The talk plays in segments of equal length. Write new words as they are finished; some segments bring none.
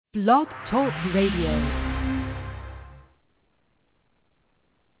Blog Talk Radio.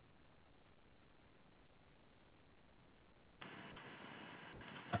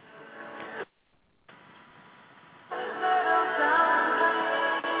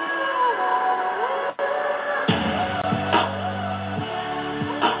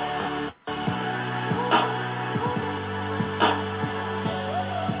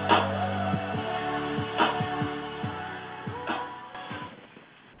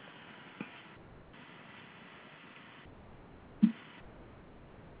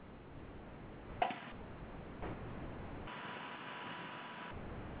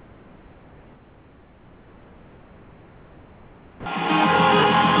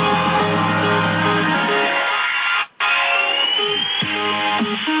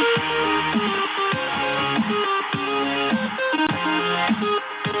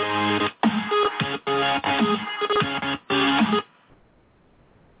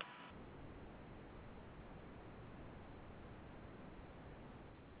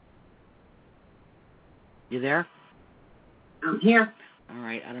 You there? I'm here. All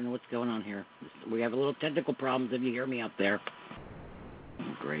right. I don't know what's going on here. We have a little technical problems if you hear me out there.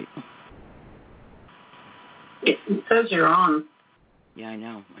 Oh, great. It says you're on. Yeah, I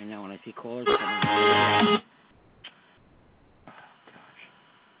know. And I see callers coming. Oh, gosh.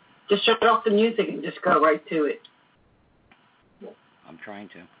 Just shut off the music and just go right to it. I'm trying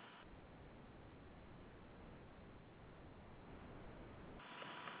to.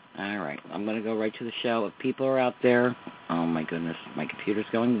 All right, I'm going to go right to the show. If people are out there, oh my goodness, my computer's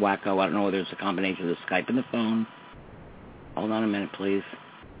going wacko. I don't know whether it's a combination of the Skype and the phone. Hold on a minute, please.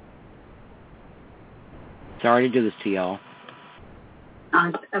 Sorry to do this to y'all.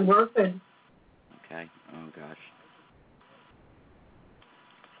 I'm working. Okay, oh gosh.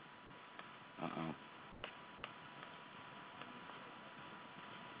 Uh-oh.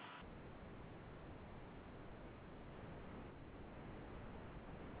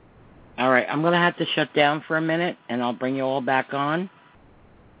 All right, I'm going to have to shut down for a minute, and I'll bring you all back on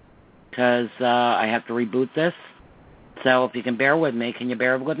because I have to reboot this. So if you can bear with me, can you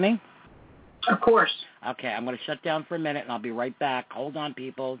bear with me? Of course. Okay, I'm going to shut down for a minute, and I'll be right back. Hold on,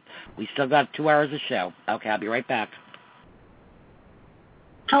 people. We still got 2 hours of show. Okay, I'll be right back.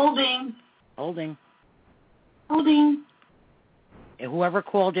 Holding. Whoever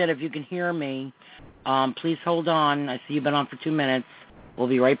called in, if you can hear me, please hold on. I see you've been on for 2 minutes. We'll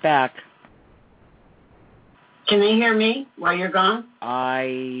be right back. Can they hear me while you're gone?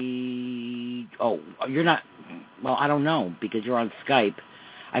 You're not. Well, I don't know because you're on Skype.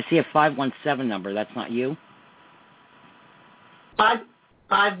 I see a 517 number. That's not you?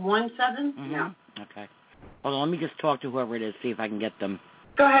 517? Mm-hmm. Yeah. Okay. Hold on. Let me just talk to whoever it is, see if I can get them.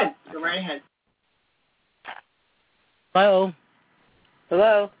 Go ahead. Okay. Go right ahead. Hello?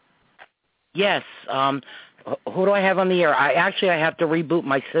 Hello? Yes. Who do I have on the air? I have to reboot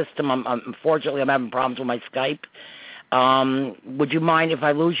my system. Unfortunately, I'm having problems with my Skype. Would you mind if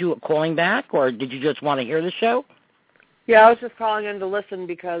I lose you calling back, or did you just want to hear the show? Yeah, I was just calling in to listen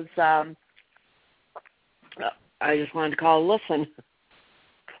because I just wanted to call and listen.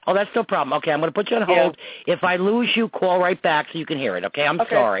 Oh, that's no problem. Okay, I'm going to put you on hold. Yeah. If I lose you, call right back so you can hear it, okay? I'm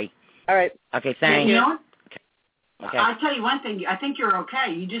sorry. All right. Okay, thanks. You know what? Okay. I'll tell you one thing. I think you're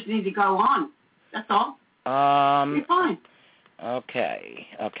okay. You just need to go on. That's all. You're fine. Okay.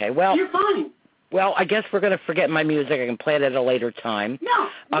 Well, you're fine. Well, I guess we're going to forget my music. I can play it at a later time. No,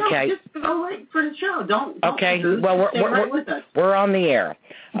 okay. Just go right for the show. Don't okay. Boost. Well, we're on the air.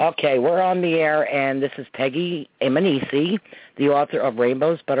 Okay, we're on the air, and this is Peggy Emanisi, the author of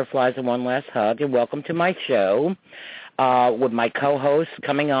Rainbows, Butterflies, and One Last Hug, and welcome to my show with my co-host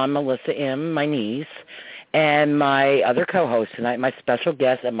coming on, Melissa M., my niece, and my other co-host tonight, my special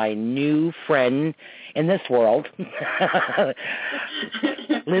guest and my new friend in this world,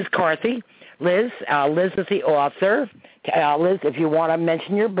 Liz Carthy. Liz is the author. Liz, if you want to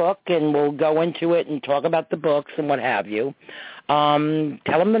mention your book, and we'll go into it and talk about the books and what have you. Tell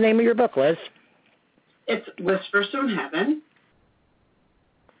them the name of your book, Liz. It's Whispers from Heaven.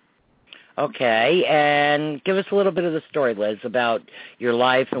 Okay, and give us a little bit of the story, Liz, about your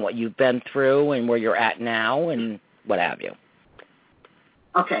life and what you've been through and where you're at now and what have you.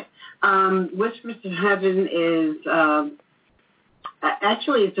 Okay. Whispers from Heaven is...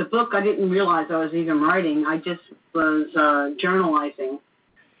 actually, it's a book I didn't realize I was even writing. I just was journalizing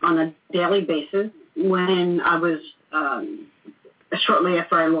on a daily basis when I was, shortly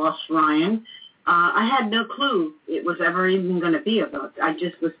after I lost Ryan. I had no clue it was ever even going to be a book. I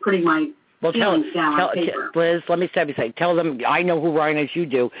just was putting my Well, feelings down on paper. Liz, let me say, tell them, I know who Ryan is, you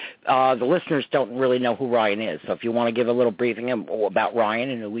do. The listeners don't really know who Ryan is. So if you want to give a little briefing about Ryan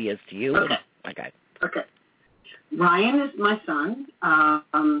and who he is to you. Okay. Ryan is my son.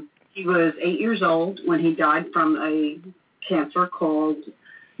 He was 8 years old when he died from a cancer called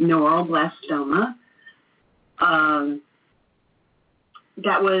neuroblastoma.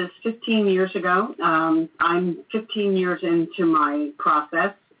 That was 15 years ago. I'm 15 years into my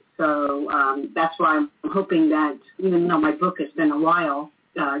process, so that's why I'm hoping that even though my book has been a while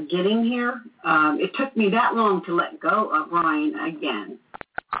getting here, it took me that long to let go of Ryan again.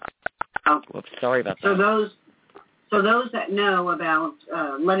 Whoops, sorry about that. So those that know about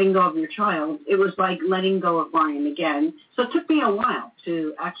letting go of your child, it was like letting go of Ryan again. So it took me a while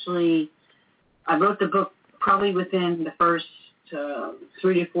to actually, I wrote the book probably within the first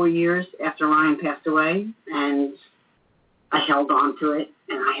 3 to 4 years after Ryan passed away, and I held on to it,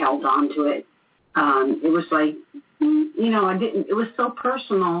 and I held on to it. It was like, it was so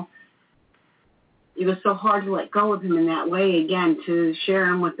personal. It was so hard to let go of him in that way again, to share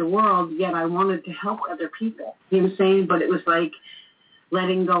him with the world, yet I wanted to help other people. You know what I'm saying? But it was like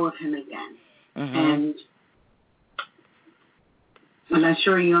letting go of him again. Mm-hmm. And I'm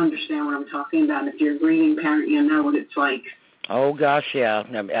sure you understand what I'm talking about. If you're a grieving parent, you know what it's like. Oh, gosh, yeah.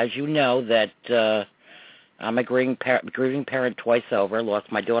 As you know, that I'm a grieving parent twice over.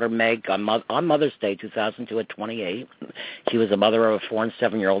 Lost my daughter, Meg, on Mother's Day, 2002, at 28. She was a mother of a 4- and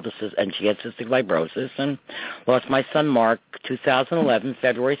 7-year-old, and she had cystic fibrosis. And lost my son, Mark, 2011,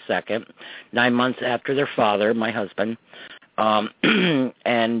 February 2nd, 9 months after their father, my husband, and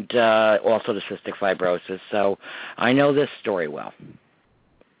also the cystic fibrosis. So I know this story well.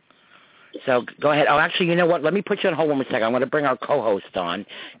 So go ahead. Oh, actually, you know what? Let me put you on hold 1 second. I'm going to bring our co-host on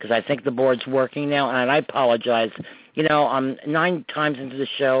because I think the board's working now, and I apologize. I'm 9 times into the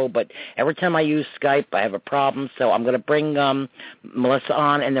show, but every time I use Skype, I have a problem. So I'm going to bring Melissa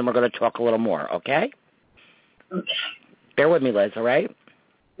on, and then we're going to talk a little more, okay? Okay. Bear with me, Liz, all right?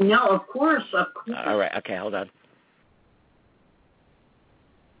 No, of course. All right. Okay, hold on.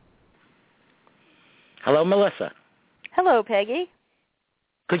 Hello, Melissa. Hello, Peggy.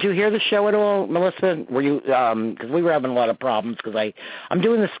 Could you hear the show at all, Melissa? Were you, because we were having a lot of problems because I'm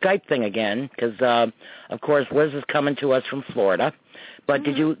doing the Skype thing again because, of course, Liz is coming to us from Florida. But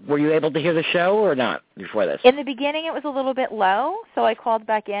were you able to hear the show or not before this? In the beginning, it was a little bit low, so I called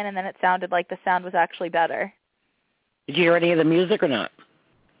back in, and then it sounded like the sound was actually better. Did you hear any of the music or not?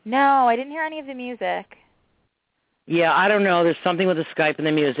 No, I didn't hear any of the music. Yeah, I don't know. There's something with the Skype and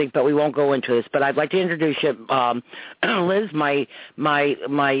the music, but we won't go into this. But I'd like to introduce you, Liz, my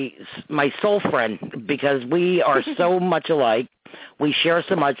soul friend, because we are so much alike. We share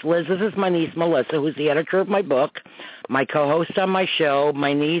so much. Liz, this is my niece, Melissa, who's the editor of my book, my co-host on my show,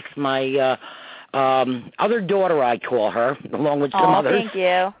 my niece, my other daughter, I call her, along with some others. Thank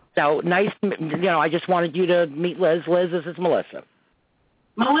you. So nice. I just wanted you to meet Liz. Liz, this is Melissa.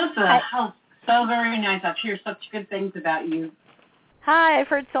 Melissa, so very nice. I've heard such good things about you. Hi, I've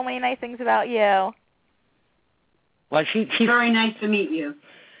heard so many nice things about you. Well, she's very nice to meet you.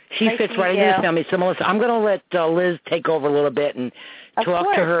 She nice fits right into the family. So, Melissa, I'm going to let Liz take over a little bit and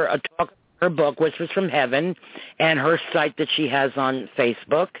talk to her book, which was from heaven, and her site that she has on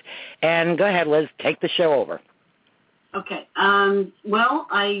Facebook. And go ahead, Liz, take the show over. Okay. Well,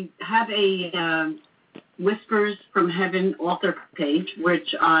 I have a Whispers from Heaven author page,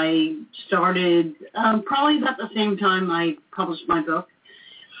 which I started probably about the same time I published my book.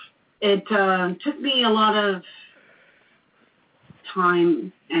 It took me a lot of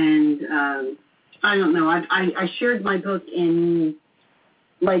time, and I don't know. I shared my book in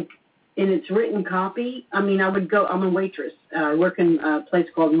its written copy. I mean, I would go. I'm a waitress. I work in a place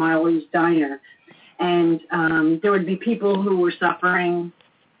called Miley's Diner, and there would be people who were suffering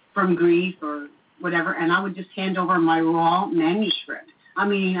from grief or whatever, and I would just hand over my raw manuscript. I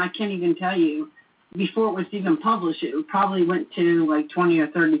mean, I can't even tell you. Before it was even published, it probably went to 20 or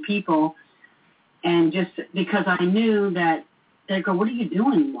 30 people, and just because I knew that they go, "What are you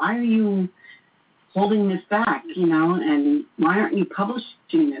doing? Why are you holding this back? And why aren't you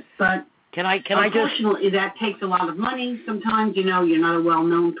publishing this?" But unfortunately, that takes a lot of money. Sometimes, you're not a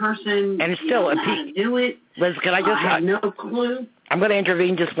well-known person, and still, you don't know how to do it. Liz, can I have no clue. I'm going to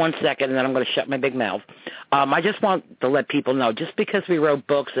intervene just 1 second, and then I'm going to shut my big mouth. I just want to let people know, just because we wrote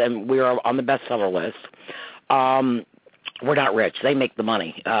books and we are on the bestseller list, we're not rich. They make the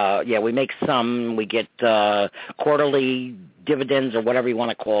money. We make some. We get quarterly dividends or whatever you want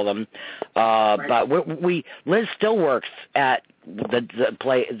to call them. Right. But Liz still works at the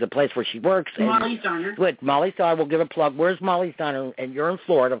place where she works. Molly's Diner. Good. Molly's Diner. We'll give a plug. Where's Molly's Diner? And you're in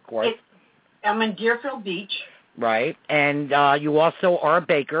Florida, of course. I'm in Deerfield Beach. Right, and you also are a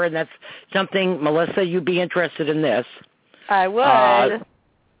baker, and that's something, Melissa, you'd be interested in this. I would.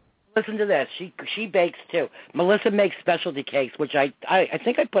 Listen to this. She bakes, too. Melissa makes specialty cakes, which I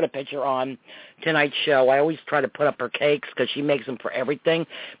think I put a picture on tonight's show. I always try to put up her cakes because she makes them for everything.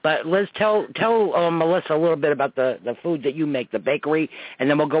 But, Liz, tell Melissa a little bit about the food that you make, the bakery, and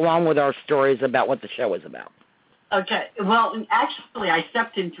then we'll go on with our stories about what the show is about. Okay. Well, actually, I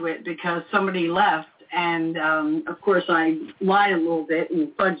stepped into it because somebody left. And, of course, I lied a little bit and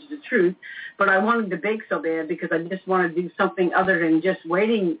fudged the truth. But I wanted to bake so bad because I just wanted to do something other than just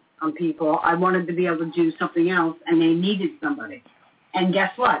waiting on people. I wanted to be able to do something else, and they needed somebody. And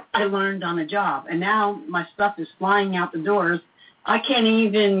guess what? I learned on the job. And now my stuff is flying out the doors. I can't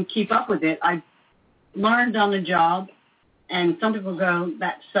even keep up with it. I learned on the job. And some people go,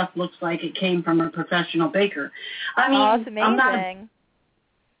 that stuff looks like it came from a professional baker. I mean, that's amazing. I'm not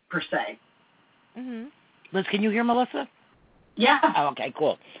per se. Mm-hmm. Liz, can you hear Melissa? Yeah. Oh, okay,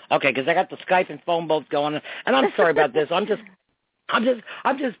 cool. Okay, because I got the Skype and phone both going, and I'm sorry about this. I'm just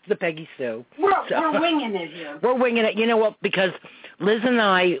the Peggy Sue. We're winging it here. We're winging it. You know what? Because Liz and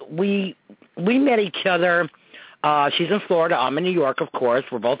I, we met each other. She's in Florida. I'm in New York, of course.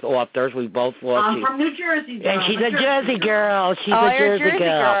 We're both authors. We both lost. I'm from New Jersey, girl. And she's a Jersey girl. She's a Jersey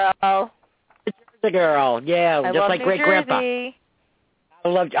girl. A Jersey girl. Yeah, I just love like New great Jersey. grandpa.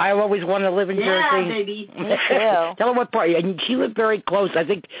 I always wanted to live in Jersey. Yeah, baby. Me too. Tell her what part. And she lived very close. I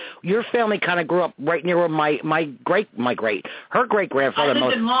think your family kind of grew up right near where her great grandfather. I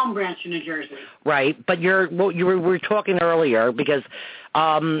lived in Long Branch, New Jersey. Right, but we were talking earlier because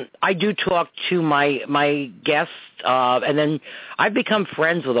I do talk to my guests, and then I've become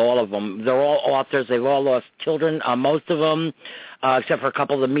friends with all of them. They're all authors. They've all lost children, most of them, except for a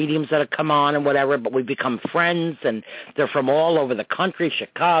couple of the mediums that have come on and whatever, but we've become friends, and they're from all over the country,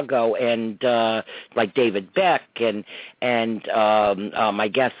 Chicago, and like David Beck, and my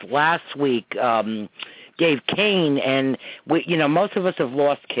guest last week, Dave Kane, and most of us have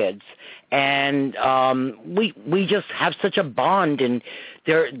lost kids. And we just have such a bond, and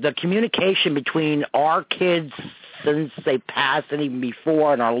the communication between our kids since they passed and even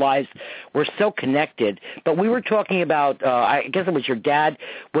before in our lives, we're so connected. But we were talking about, I guess it was your dad,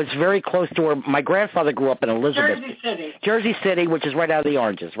 was very close to where my grandfather grew up in Elizabeth. Jersey City, which is right out of the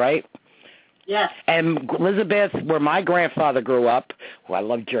Oranges, right? Yes. And Elizabeth, where my grandfather grew up, who I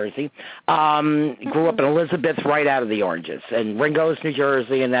love Jersey, grew up in Elizabeth right out of the Oranges. And Ringo's New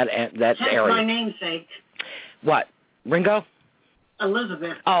Jersey and that That's area. my namesake. What? Ringo?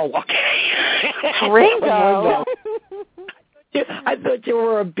 Elizabeth. Oh, okay. Ringo? I thought you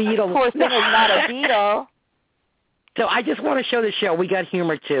were a Beatle. Of course, that is not a Beatle. So I just want to show the show. We got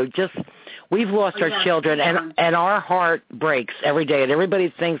humor, too. We've lost our children, and our heart breaks every day, and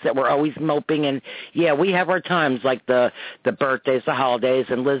everybody thinks that we're always moping, and, yeah, we have our times, like the birthdays, the holidays,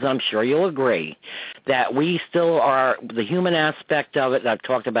 and, Liz, I'm sure you'll agree that we still are the human aspect of it, and I've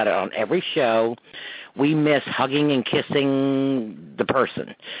talked about it on every show. We miss hugging and kissing the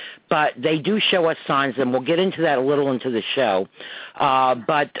person. But they do show us signs, and we'll get into that a little into the show.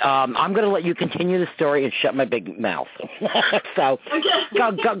 But I'm going to let you continue the story and shut my big mouth. So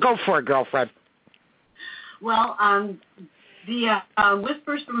go for it, girlfriend. Well, the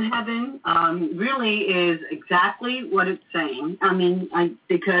Whispers from Heaven really is exactly what it's saying. I mean,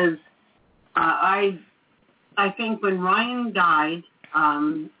 because I think when Ryan died,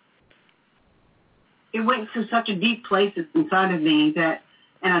 it went to such a deep place inside of me that,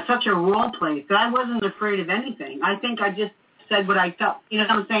 and such a raw place that I wasn't afraid of anything. I think I just said what I felt. You know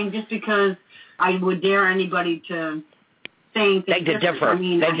what I'm saying? Just because I would dare anybody to say anything different. I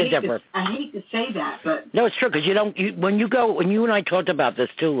mean, I hate to say that, but no, it's true because when you and I talked about this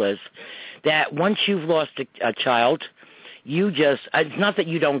too, Liz, that once you've lost a child, it's not that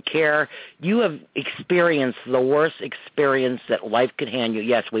you don't care. You have experienced the worst experience that life could hand you.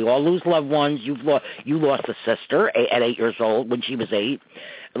 Yes, we all lose loved ones. You lost a sister at 8 years old when she was 8,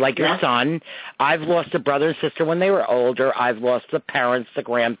 like your son. I've lost a brother and sister when they were older. I've lost the parents, the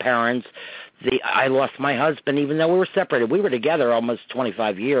grandparents. I lost my husband, even though we were separated. We were together almost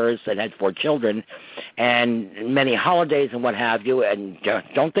 25 years and had 4 children and many holidays and what have you, and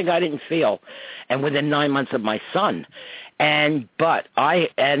don't think I didn't feel. And within 9 months of my son. But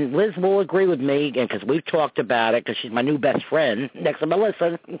Liz will agree with me, because we've talked about it, because she's my new best friend next to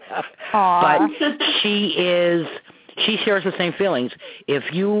Melissa. But she shares the same feelings.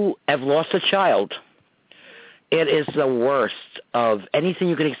 If you have lost a child, it is the worst of anything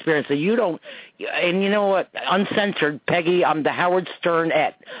you can experience. So you don't, and you know what, uncensored, Peggy, I'm the Howard Stern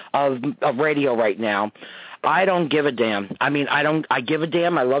of radio right now. I don't give a damn. I mean, I give a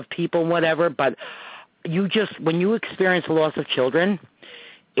damn. I love people and whatever, but when you experience the loss of children,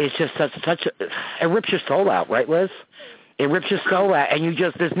 it's just it rips your soul out, right, Liz? It rips your soul out, and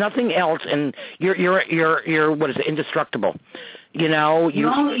there's nothing else, and you're what is it, indestructible. You know, you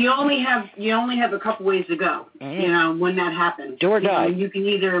only have a couple ways to go. Mm-hmm. You know, when that happens, do or die. You can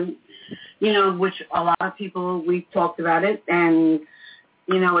either, which a lot of people, we've talked about it, and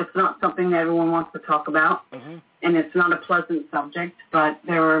it's not something that everyone wants to talk about, mm-hmm. and it's not a pleasant subject. But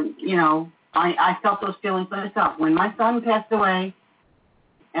there were, I felt those feelings myself when my son passed away,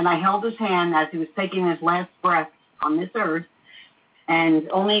 and I held his hand as he was taking his last breath on this earth. And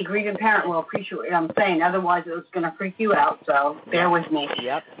only a grieving parent will appreciate what I'm saying. Otherwise, it's going to freak you out, so bear with me.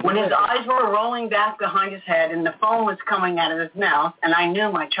 Yep. When his eyes were rolling back behind his head and the foam was coming out of his mouth, and I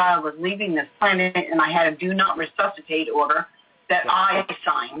knew my child was leaving this planet, and I had a do not resuscitate order that I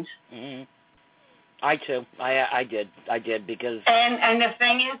signed. Mm-hmm. I too. I did because... And the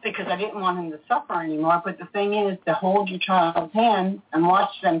thing is, because I didn't want him to suffer anymore, but the thing is to hold your child's hand and watch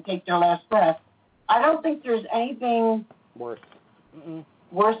them take their last breath. I don't think there's anything... worse. Mm-mm.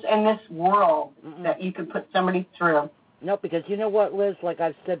 worse in this world Mm-mm. that you could put somebody through. No, because you know what, Liz, like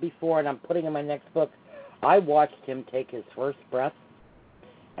I've said before, and I'm putting in my next book, I watched him take his first breath,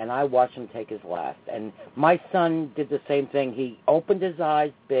 and I watched him take his last. And my son did the same thing. He opened his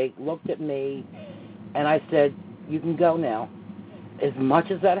eyes big, looked at me, and I said, you can go now. As much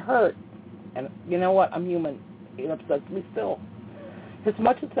as that hurt, and you know what, I'm human. It upsets me still. As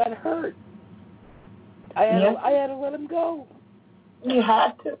much as that hurt, I had to let him go. You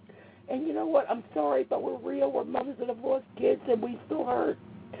had to. And you know what? I'm sorry, but we're real. We're mothers that have lost kids, and we still hurt.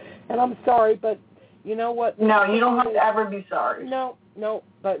 And I'm sorry, but you know what? No, you don't have to ever be sorry. No,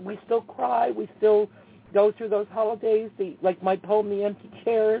 but we still cry. We still go through those holidays, like my poem, The Empty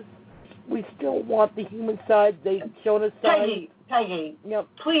Chairs. We still want the human side. They've shown us signs. Peggy, Yep.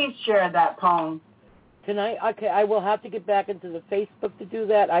 Please share that poem. Tonight? Okay, I will have to get back into the Facebook to do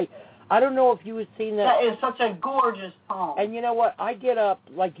that. I don't know if you had seen that. That is such a gorgeous poem. And you know what? I get up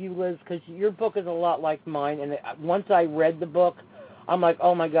like you, Liz, because your book is a lot like mine. And once I read the book, I'm like,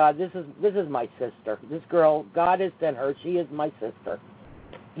 oh my God, this is my sister. This girl, God has sent her. She is my sister.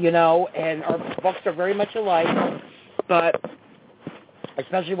 You know, and our books are very much alike. But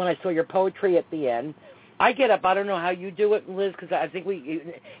especially when I saw your poetry at the end, I get up. I don't know how you do it, Liz, because I think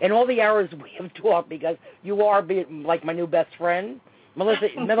in all the hours we have talked, because you are like my new best friend.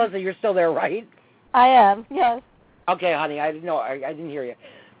 Melissa, you're still there, right? I am, yes. Okay, honey, I didn't know. I didn't hear you.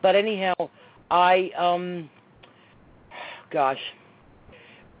 But anyhow, gosh,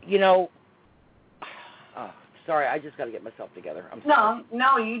 sorry, I just got to get myself together. I'm sorry.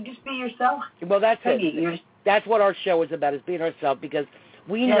 No, you just be yourself. Well, that's Peggy, it. That's what our show is about, is being ourselves, because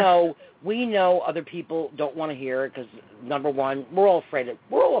we know other people don't want to hear it, because, number one, we're all afraid of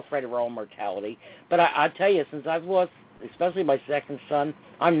our own mortality. But I tell you, since I've lost, especially my second son,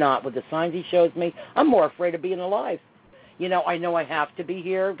 I'm not. With the signs he shows me, I'm more afraid of being alive. I know I have to be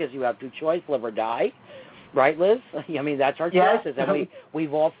here because you have two choices, live or die. Right, Liz? I mean, that's our choices. And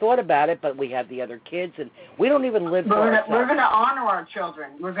we've all thought about it, but we have the other kids, and we don't even live for ourselves. We're going to honor our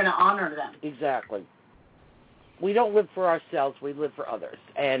children. We're going to honor them. Exactly. We don't live for ourselves. We live for others.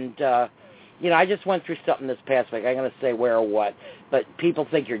 And, I just went through something this past week. I'm going to say where or what, but people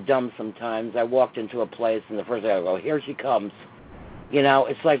think you're dumb sometimes. I walked into a place, and the first thing I go, here she comes.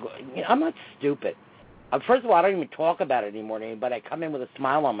 It's like, I'm not stupid. First of all, I don't even talk about it anymore, but I come in with a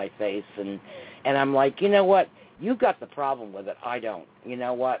smile on my face, and I'm like, you know what? You got the problem with it. I don't. You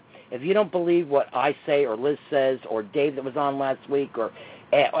know what? If you don't believe what I say or Liz says or Dave that was on last week or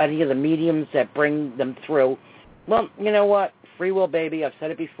any of the mediums that bring them through, well, you know what? Free will, baby. I've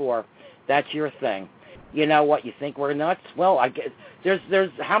said it before. That's your thing. You know what? You think we're nuts? Well, I guess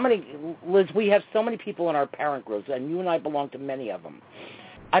there's how many, Liz, we have so many people in our parent groups, and you and I belong to many of them.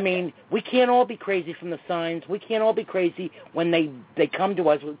 I mean, we can't all be crazy from the signs. We can't all be crazy when they come to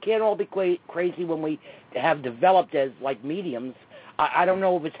us. We can't all be crazy when we have developed as, like, mediums. I don't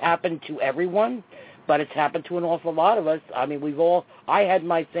know if it's happened to everyone, but it's happened to an awful lot of us. I mean, I had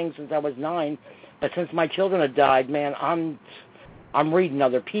my thing since I was 9, but since my children have died, man, I'm reading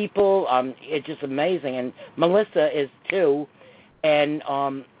other people. It's just amazing. And Melissa is, too. And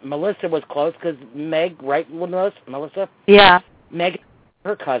Melissa was close because Meg, right, Melissa? Yeah. Meg,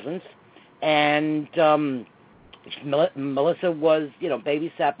 her cousins, and Melissa was,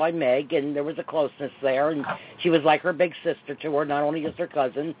 babysat by Meg, and there was a closeness there, and she was like her big sister to her, not only just her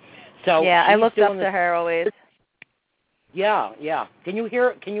cousin. So yeah, I looked up to her always. Yeah. Can you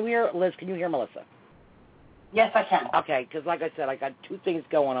hear Liz? Can you hear Melissa? Yes, I can. Okay, because like I said, I got two things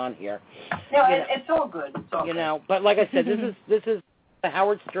going on here. No, it's all good. It's all good. But like I said, this is the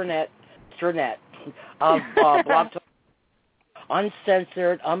Howard Sternett of Blog Talk,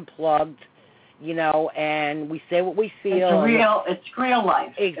 uncensored, unplugged, and we say what we feel. It's real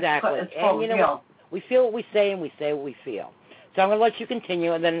life. Exactly. It's and what? We feel what we say, and we say what we feel. So I'm going to let you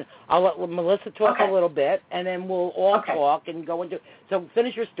continue, and then I'll let Melissa talk a little bit, and then we'll all talk and go into. So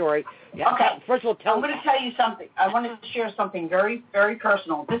finish your story. Okay. First of all, I'm going to tell you something. I want to share something very, very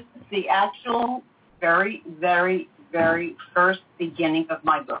personal. This is the actual very, very, very first beginning of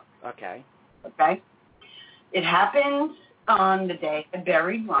my book. Okay. Okay? It happened on the day I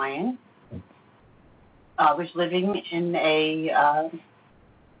buried Ryan. I was living in a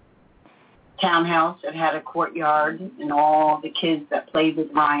townhouse that had a courtyard and all the kids that played with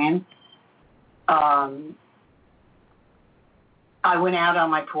Ryan. I went out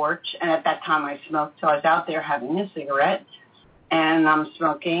on my porch, and at that time I smoked, so I was out there having a cigarette, and I'm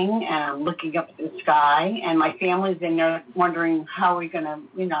smoking, and I'm looking up at the sky, and my family's in there wondering how are we going to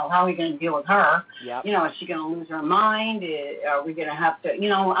deal with her? Yep. Is she going to lose her mind? Are we going to have to,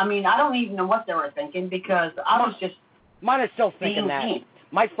 I don't even know what they were thinking because I was just Mine are still thinking that. mean.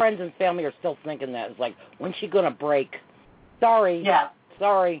 My friends and family are still thinking that. It's like, when's she going to break? Sorry. Yeah.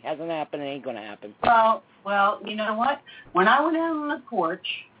 Sorry. Hasn't happened. It ain't going to happen. Well, you know what? When I went out on the porch,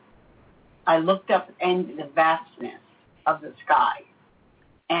 I looked up into the vastness of the sky.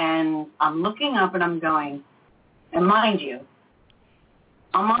 And I'm looking up and I'm going, and mind you,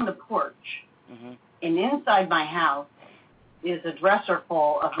 I'm on the porch. Mm-hmm. And inside my house is a dresser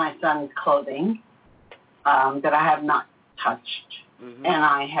full of my son's clothing that I have not touched. Mm-hmm. And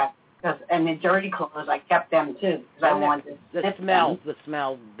I have, and the dirty clothes, I kept them too because I wanted to sniff them. The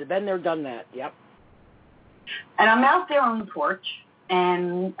smell. Been there, done that. Yep. And I'm out there on the porch,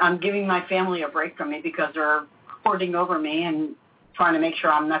 and I'm giving my family a break from me because they're hoarding over me and trying to make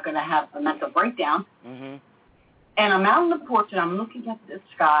sure I'm not going to have a mental breakdown. Mm-hmm. And I'm out on the porch, and I'm looking at the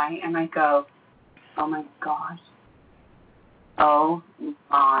sky, and I go, oh, my God. Oh,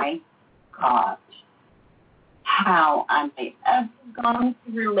 my God. How am I ever going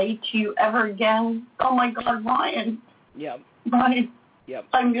to relate to you ever again? Oh, my God, Ryan. Yep. Ryan, yep.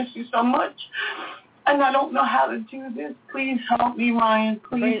 I miss you so much. And I don't know how to do this. Please help me, Ryan.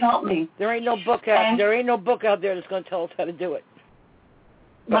 Please help me. There ain't no book out. There ain't no book out there that's going to tell us how to do it.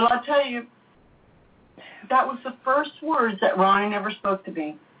 But I'll tell you, that was the first words that Ryan ever spoke to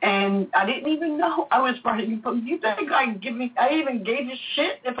me, and I didn't even know I was writing a book. You think I even gave a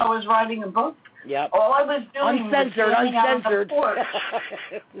shit if I was writing a book? Yep. All I was doing was standing out on the porch,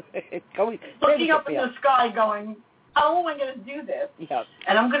 looking up in the sky, going, "How am I going to do this?" Yep.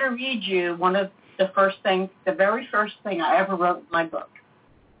 And I'm going to read you one of the very first thing I ever wrote in my book.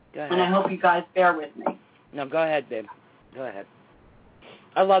 Go ahead. And I hope you guys bear with me. No, go ahead, babe. Go ahead.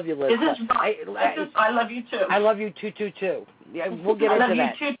 I love you, Liz. I love you too. I love you too. Yeah, we'll get into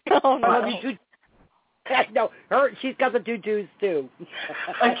that. I love you too. Oh, no. I love you too. No, she's got the tutus too.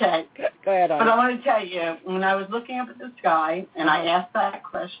 Okay. Go ahead, But I want to tell you, when I was looking up at the sky and I asked that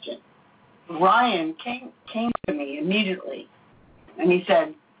question, Ryan came to me immediately, and he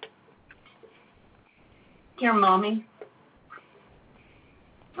said, "Dear Mommy,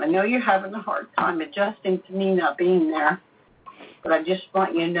 I know you're having a hard time adjusting to me not being there, but I just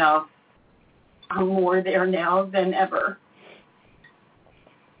want you to know I'm more there now than ever.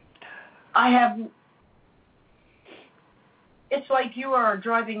 It's like you are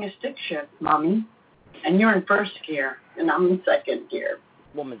driving a stick shift, Mommy, and you're in first gear, and I'm in second gear.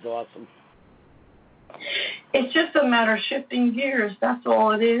 Woman's awesome. It's just a matter of shifting gears. That's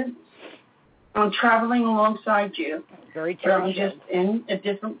all it is. I'm traveling alongside you. Very true. I'm just in a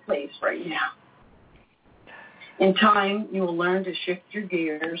different place right now. In time, you will learn to shift your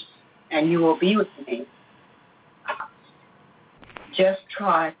gears, and you will be with me. Just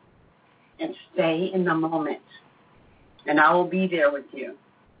try and stay in the moment, and I will be there with you.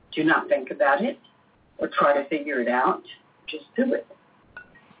 Do not think about it or try to figure it out. Just do it.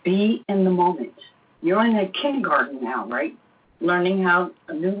 Be in the moment. You're in a kindergarten now, right? Learning a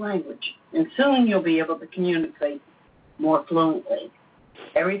new language. And soon you'll be able to communicate more fluently.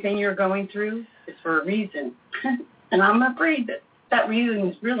 Everything you're going through is for a reason. And I'm afraid that reason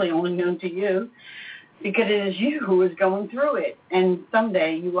is really only known to you because it is you who is going through it. And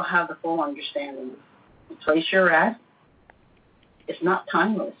someday you will have the full understanding. The place you're at is not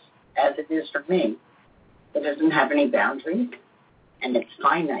timeless, as it is for me. It doesn't have any boundaries, and it's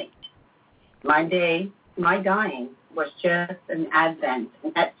finite. My dying was just an advent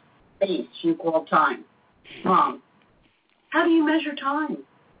in that space you call time. Mom, how do you measure time?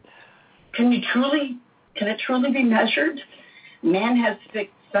 Can you truly Can it truly be measured? Man has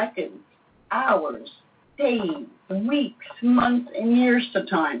fixed seconds, hours, days, weeks, months, and years to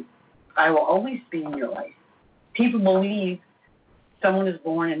time. I will always be in your life. People believe someone is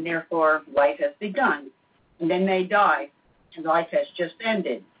born and therefore life has begun, and then they die and life has just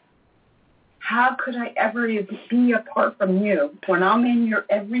ended. How could I ever be apart from you when I'm in your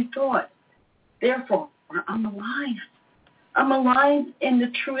every thought? Therefore, I'm alive. I'm alive in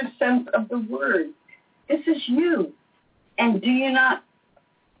the truest sense of the word. This is you. And do you not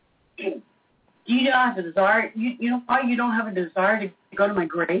have a desire? You know why you don't have a desire to go to my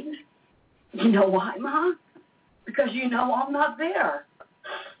grave? You know why, Mom? Because you know I'm not there.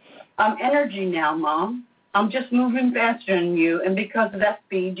 I'm energy now, Mom. I'm just moving faster than you, and because of that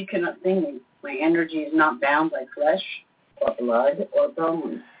speed, you cannot see me. My energy is not bound by flesh or blood or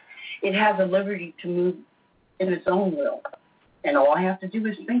bone. It has a liberty to move in its own will. And all I have to do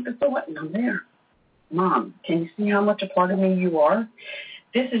is think the thought, and I'm there. Mom, can you see how much a part of me you are?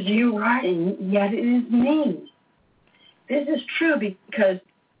 This is you writing, yet it is me. This is true because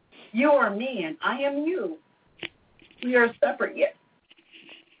you are me and I am you. We are separate yet,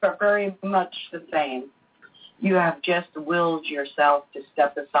 but very much the same. You have just willed yourself to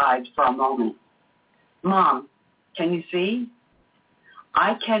step aside for a moment. Mom, can you see?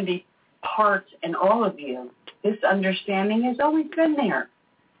 I can be part in all of you. This understanding has always been there.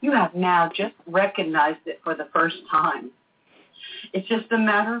 You have now just recognized it for the first time. It's just a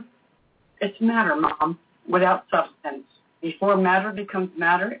matter, it's matter, Mom, without substance. Before matter becomes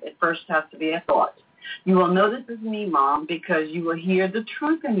matter, it first has to be a thought. You will know this is me, Mom, because you will hear the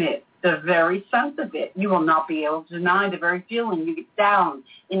truth in it, the very sense of it. You will not be able to deny the very feeling you get down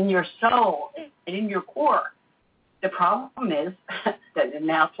in your soul and in your core. The problem is that it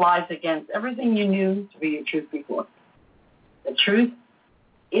now flies against everything you knew to be your truth before. The truth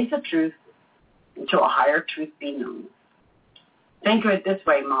is a truth until a higher truth be known. Think of it this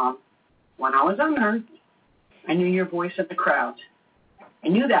way, Mom. When I was on Earth, I knew your voice in the crowd. I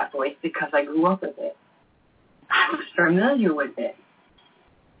knew that voice because I grew up with it. I was familiar with it.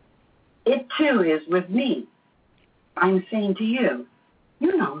 It, too, is with me. I'm saying to you,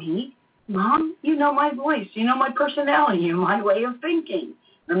 you know me. Mom, you know my voice. You know my personality. You know my way of thinking.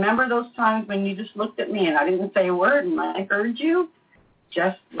 Remember those times when you just looked at me and I didn't say a word and I heard you?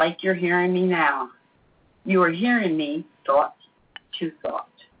 Just like you're hearing me now. You are hearing me thought to thought.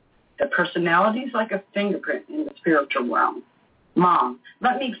 The personality is like a fingerprint in the spiritual realm. Mom,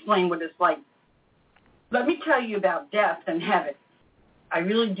 let me explain what it's like. Let me tell you about death and heaven. I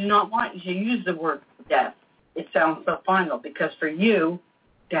really do not want you to use the word death. It sounds so final because for you,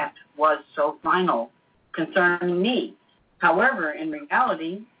 death was so final concerning me. However, in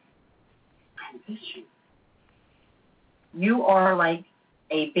reality, transition. You are like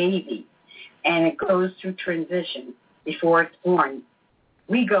a baby, and it goes through transition before it's born.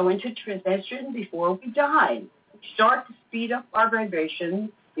 We go into transition before we die. We start to speed up our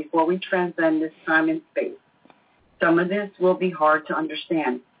vibrations before we transcend this time and space. Some of this will be hard to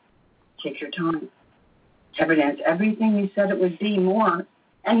understand. Take your time. Evidence everything you said it would be, more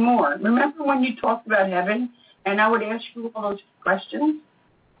and more. Remember when you talked about heaven and I would ask you all those questions?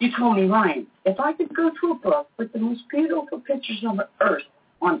 You told me, Ryan, if I could go to a book with the most beautiful pictures of earth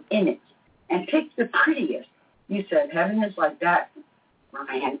in it and pick the prettiest, you said heaven is like that,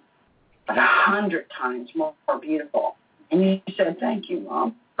 Ryan, but 100 times more beautiful. And you said, thank you,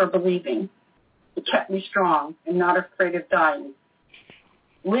 Mom, for believing. It kept me strong and not afraid of dying.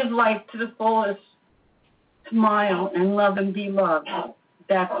 Live life to the fullest. Smile and love and be loved.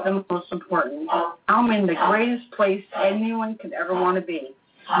 That's the most important. I'm in the greatest place anyone could ever want to be.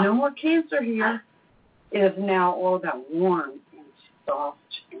 No more cancer here. It is now all about warm and soft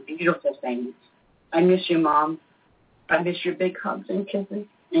and beautiful things. I miss you, Mom. I miss your big hugs and kisses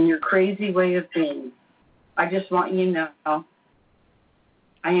and your crazy way of being. I just want you to know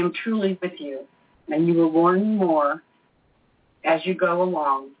I am truly with you, and you will learn more as you go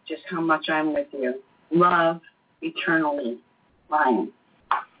along just how much I'm with you. Love eternally, Ryan.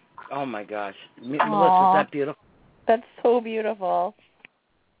 Oh, my gosh. Melissa, is that beautiful? That's so beautiful. Oh,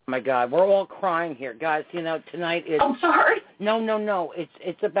 my God. We're all crying here. Guys, you know, tonight is... I'm sorry. No.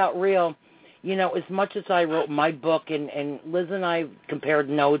 It's about real. You know, as much as I wrote my book, and Liz and I compared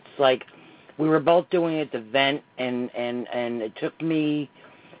notes, like, we were both doing it to vent, and it took me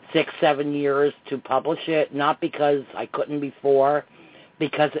 6-7 years to publish it, not because I couldn't before,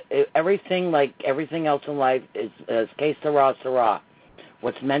 because everything, like everything else in life, is que sera, sera.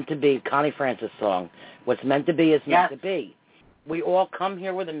 What's meant to be, Connie Francis song, what's meant to be is meant to be. We all come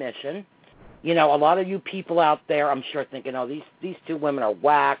here with a mission, You know, a lot of you people out there, I'm sure, thinking, oh, these two women are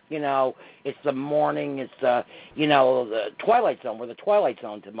whack. You know, it's the morning, it's the Twilight Zone. We're the Twilight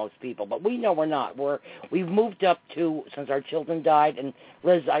Zone to most people, but we know we're not. We've moved up to, since our children died, and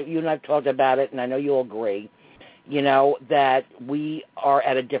Liz, you and I've talked about it, and I know you'll agree. You know, that we are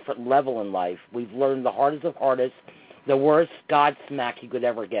at a different level in life. We've learned the hardest of hardest, the worst Godsmack you could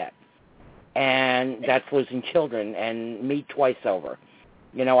ever get, and that's losing children, and me twice over.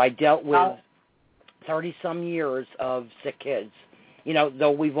 You know, I dealt with 30-some years of sick kids. You know,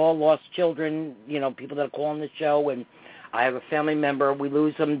 though we've all lost children, you know, people that call on the show, and I have a family member, we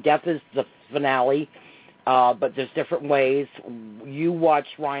lose them. Death is the finale, but there's different ways. You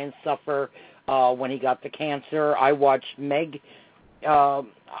watched Ryan suffer when he got the cancer. I watched Meg.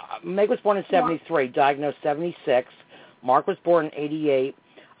 Meg was born in 73, diagnosed 76. Mark was born in 88.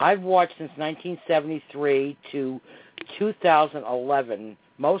 I've watched since 1973 to 2011,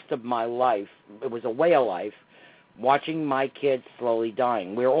 most of my life. It was a way of life, watching my kids slowly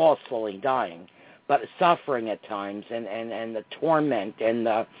dying. We're all slowly dying, but suffering at times, and the torment and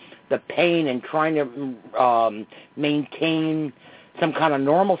the pain, and trying to maintain some kind of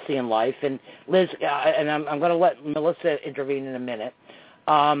normalcy in life. And Liz, and I'm going to let Melissa intervene in a minute.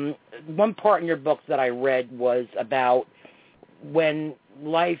 One part in your book that I read was about when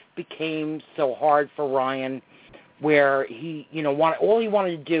life became so hard for Ryan, where he, you know, all he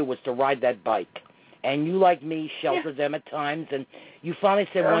wanted to do was to ride that bike. And you, like me, sheltered them at times, and you finally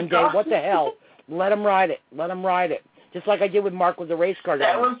said one day, what the hell, let him ride it, let him ride it. Just like I did with Mark with the race car.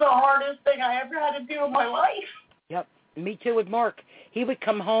 That was the hardest thing I ever had to do in my life. Yep, me too with Mark. He would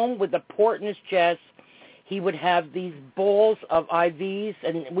come home with a port in his chest. He would have these balls of IVs,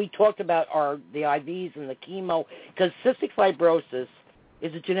 and we talked about the IVs and the chemo, because cystic fibrosis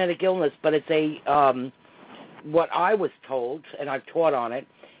is a genetic illness, but it's a, what I was told, and I've taught on it,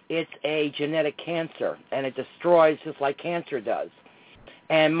 it's a genetic cancer, and it destroys just like cancer does.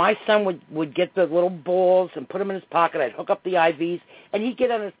 And my son would get the little balls and put them in his pocket. I'd hook up the IVs, and he'd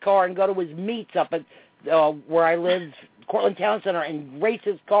get on his car and go to his meets up at where I live, Cortland Town Center, and race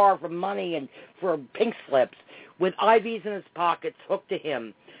his car for money and for pink slips with IVs in his pockets hooked to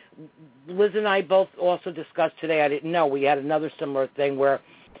him. Liz and I both also discussed today, I didn't know, we had another similar thing where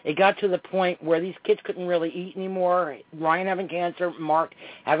it got to the point where these kids couldn't really eat anymore, Ryan having cancer, Mark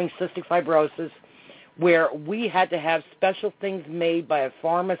having cystic fibrosis, where we had to have special things made by a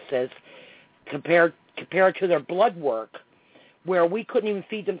pharmacist compared to their blood work, where we couldn't even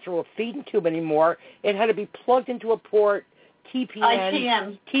feed them through a feeding tube anymore. It had to be plugged into a port,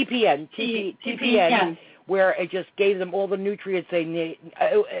 TPN, where it just gave them all the nutrients they need.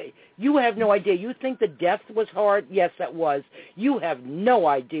 You have no idea. You think the death was hard? Yes, that was. You have no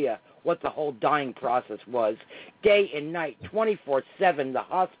idea what the whole dying process was. Day and night, 24/7, the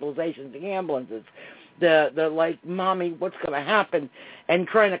hospitalizations, the ambulances, the like, mommy, what's going to happen? And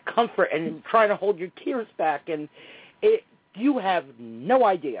trying to comfort and trying to hold your tears back. And you have no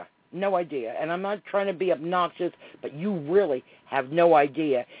idea. No idea. And I'm not trying to be obnoxious, but you really have no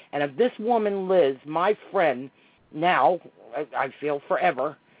idea. And if this woman, Liz, my friend, now, I feel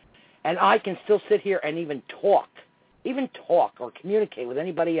forever, and I can still sit here and even talk or communicate with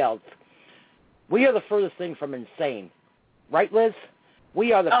anybody else, we are the furthest thing from insane. Right, Liz?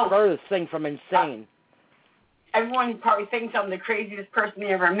 We are the furthest thing from insane. Everyone probably thinks I'm the craziest person they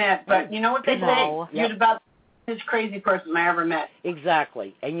ever met, but you know what they say? You're about this crazy person I ever met.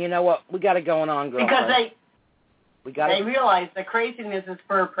 Exactly. And you know what? We got it going on, girlfriend. Because they realize the craziness is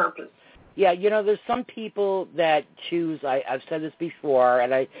for a purpose. Yeah, you know, there's some people that choose, I've said this before,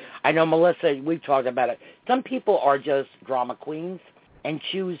 and I know Melissa, we've talked about it. Some people are just drama queens and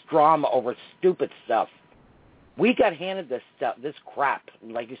choose drama over stupid stuff. We got handed this stuff, this crap,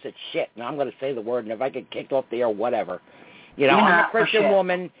 like you said, shit. Now I'm going to say the word, and if I get kicked off the air, whatever. You know, I'm a Christian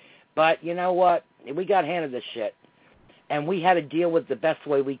woman, but you know what? We got handed this shit, and we had to deal with the best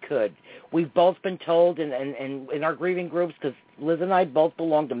way we could. We've both been told in our grieving groups, because Liz and I both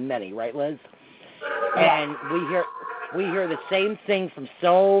belong to many, right, Liz? And we hear the same thing from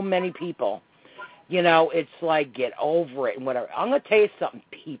so many people. You know, it's like, get over it and whatever. I'm going to tell you something,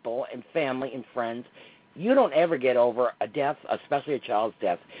 people and family and friends. You don't ever get over a death, especially a child's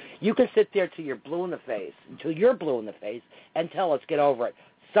death. You can sit there till you're blue in the face, and tell us, get over it.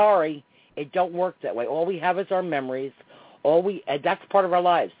 Sorry, it don't work that way. All we have is our memories. That's part of our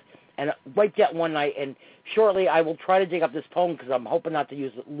lives. And wiped out one night, and shortly I will try to dig up this poem, because I'm hoping not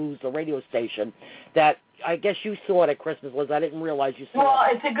to lose the radio station, that I guess you saw it at Christmas, Liz. I didn't realize you saw it. Well,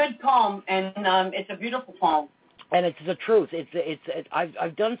 it's a good poem, and it's a beautiful poem. And it's the truth.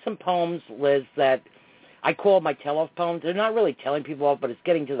 I've done some poems, Liz, that I call my tell-off poems. They're not really telling people off, but it's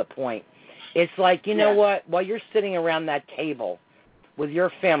getting to the point. It's like, you know what? While you're sitting around that table with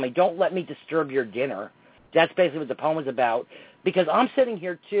your family, don't let me disturb your dinner. That's basically what the poem is about. Because I'm sitting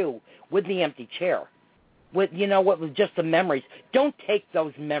here, too, with the empty chair. With, you know what, with just the memories. Don't take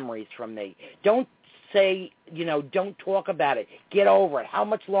those memories from me. Don't say, you know, don't talk about it. Get over it. How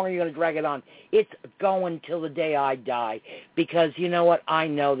much longer are you going to drag it on? It's going till the day I die. Because, you know what, I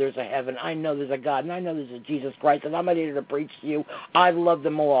know there's a heaven. I know there's a God. And I know there's a Jesus Christ. And I'm not here to preach to you. I love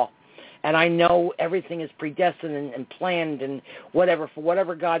them all. And I know everything is predestined and planned and whatever, for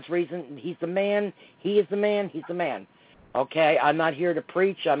whatever God's reason. He's the man. He is the man. He's the man. Okay? I'm not here to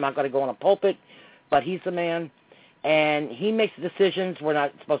preach. I'm not going to go on a pulpit. But he's the man, and he makes the decisions. We're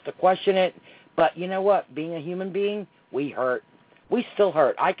not supposed to question it. But you know what? Being a human being, we hurt. We still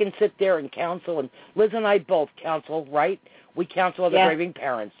hurt. I can sit there and counsel, and Liz and I both counsel, right? We counsel other grieving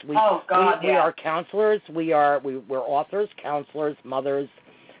parents. We are counselors. We're authors, counselors, mothers,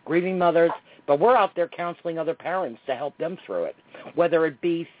 grieving mothers. But we're out there counseling other parents to help them through it, whether it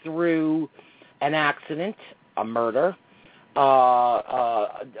be through an accident, a murder,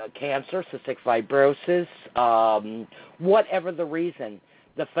 cancer, cystic fibrosis, whatever the reason.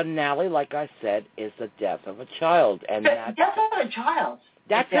 The finale, like I said, is the death of a child, and death of a child.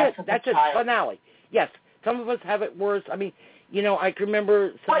 That's it. That's it. Finale. Yes. Some of us have it worse. I mean, you know, I can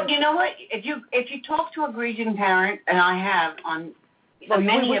remember. But you know what? If you talk to a grieving parent, and I have on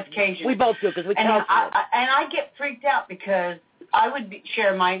many occasions, we both do because we counsel. I get freaked out because I would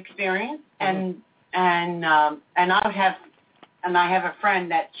share my experience, and I would have. And I have a friend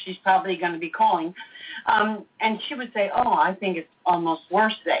that she's probably going to be calling, and she would say, "Oh, I think it's almost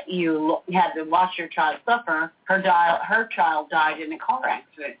worse that you had to watch your child suffer. Her child died in a car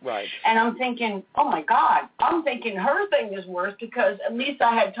accident." Right. And I'm thinking, "Oh my God!" I'm thinking her thing is worse because at least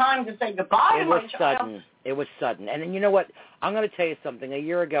I had time to say goodbye to my child. It was sudden. And then you know what? I'm going to tell you something. A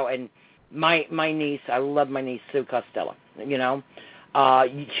year ago, and my niece, I love my niece Sue Costello. You know.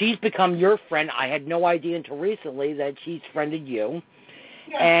 She's become your friend. I had no idea until recently that she's friended you.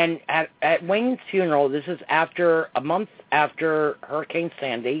 Yeah. And at Wayne's funeral, this is a month after Hurricane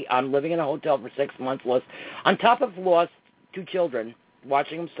Sandy. I'm living in a hotel for 6 months. On top of lost 2 children,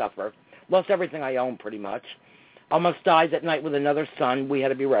 watching them suffer. Lost everything I own, pretty much. Almost died that night with another son. We had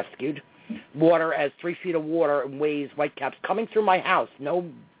to be rescued. Water, as 3 feet of water and waves, whitecaps coming through my house. No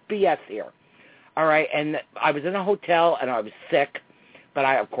BS here. All right, and I was in a hotel, and I was sick. But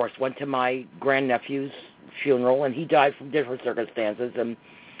I, of course, went to my grandnephew's funeral, and he died from different circumstances.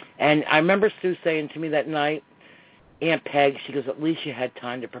 And I remember Sue saying to me that night, "Aunt Peg," she goes, "at least you had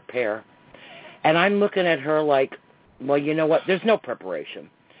time to prepare." And I'm looking at her like, well, you know what? There's no preparation.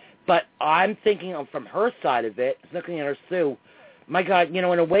 But I'm thinking from her side of it, looking at her, Sue, my God, you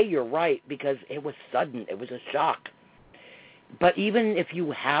know, in a way you're right, because it was sudden. It was a shock. But even if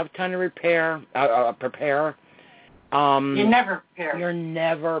you have time to prepare, you're never prepared. You're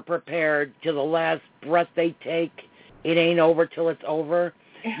never prepared. To the last breath they take, it ain't over till it's over.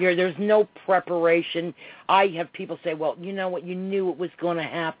 There's no preparation. I have people say, well, you know what? You knew it was going to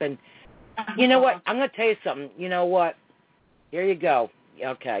happen. You know what? I'm going to tell you something. You know what? Here you go.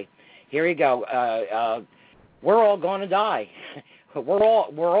 Okay. Here you go. We're all going to die. We're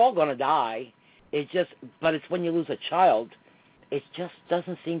all going to die. But it's when you lose a child, it just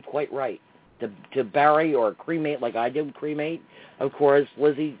doesn't seem quite right. To bury or cremate like I did cremate, of course.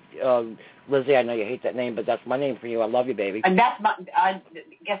 Lizzie, I know you hate that name, but that's my name for you. I love you, baby. And that's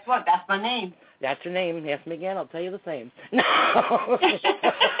guess what? That's my name. That's your name. Ask me again, I'll tell you the same. No.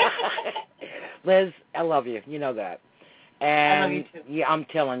 Liz, I love you. You know that. And I love you too. Yeah, I'm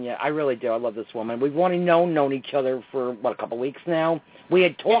telling you, I really do. I love this woman. We've only known each other for, a couple of weeks now. We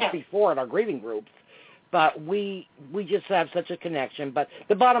had talked before in our grieving groups. But we just have such a connection. But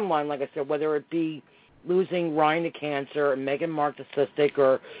the bottom line, like I said, whether it be losing Ryan to cancer, and Megan Mark to cystic,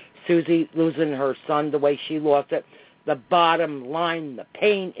 or Susie losing her son the way she lost it, the bottom line, the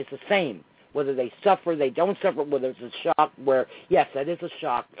pain is the same. Whether they suffer, they don't suffer, whether it's a shock where, yes, that is a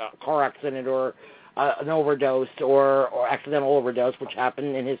shock, a car accident or an overdose or accidental overdose, which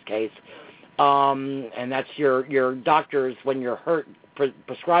happened in his case. And that's your doctors, when you're hurt,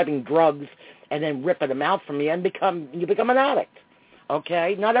 prescribing drugs and then ripping them out from you and you become an addict.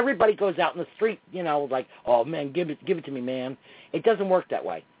 Okay? Not everybody goes out in the street, you know, like, oh, man, give it to me, man. It doesn't work that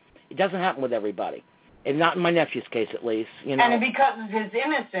way. It doesn't happen with everybody. And not in my nephew's case, at least. You know. And because of his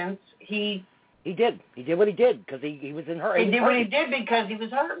innocence, he did. He did what he did because he was in hurt. He did what he did because he was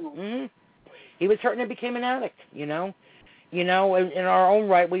hurting. Mm-hmm. He was hurting and became an addict, you know. You know, in our own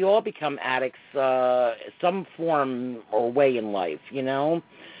right, we all become addicts some form or way in life, you know.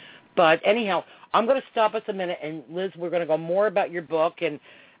 But anyhow, I'm going to stop us a minute, and Liz, we're going to go more about your book, and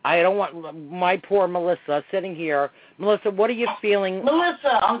I don't want my poor Melissa sitting here. Melissa, what are you feeling?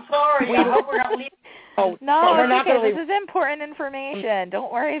 Melissa, I'm sorry. I hope we're not leaving. Oh, No, we're it's not okay. going to leave. This is important information.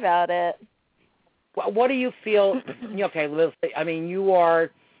 Don't worry about it. What do you feel? Okay, Liz, I mean, you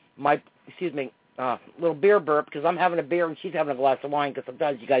are my, little beer burp because I'm having a beer and she's having a glass of wine because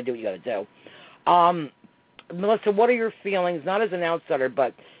sometimes you got to do what you got to do. Melissa, what are your feelings, not as an outsider,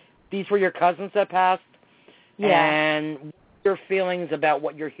 but these were your cousins that passed? Yeah. And what are your feelings about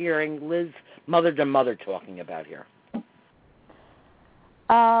what you're hearing Liz, mother to mother, talking about here?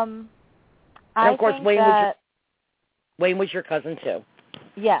 And of course, think that Wayne was your cousin, too.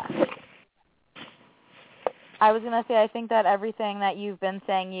 Yes. I was going to say, I think that everything that you've been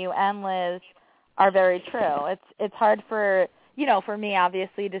saying, you and Liz, are very true. It's hard for me,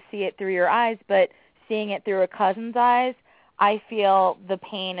 obviously, to see it through your eyes, but seeing it through a cousin's eyes, I feel the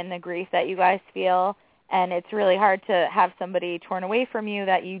pain and the grief that you guys feel, and it's really hard to have somebody torn away from you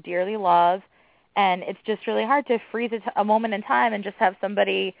that you dearly love, and it's just really hard to freeze a moment in time and just have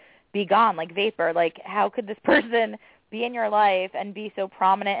somebody be gone, like vapor. Like, how could this person be in your life and be so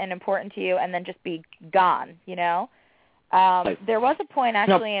prominent and important to you and then just be gone, There was a point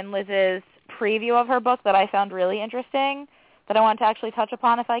actually in Liz's preview of her book that I found really interesting that I want to actually touch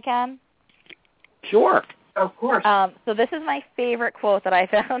upon if I can. Sure. Of course. So this is my favorite quote that I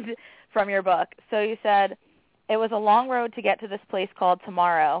found from your book. So you said, "It was a long road to get to this place called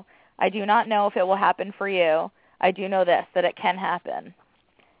tomorrow. I do not know if it will happen for you. I do know this, that it can happen."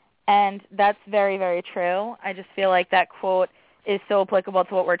 And that's very, very true. I just feel like that quote is so applicable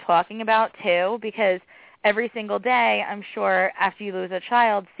to what we're talking about, too, because every single day, I'm sure, after you lose a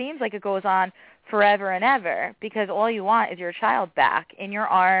child, seems like it goes on forever and ever because all you want is your child back in your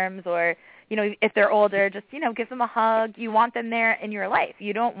arms or, if they're older, just, give them a hug. You want them there in your life.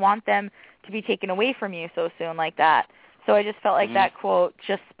 You don't want them to be taken away from you so soon like that. So I just felt like that quote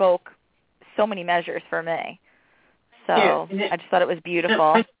just spoke so many measures for me. So I just thought it was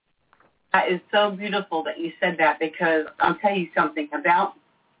beautiful. That is so beautiful that you said that because I'll tell you something about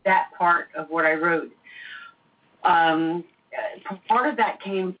that part of what I wrote. Part of that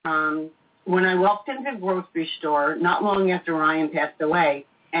came from when I walked into the grocery store not long after Ryan passed away,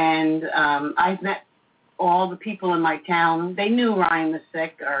 and I met all the people in my town. They knew Ryan was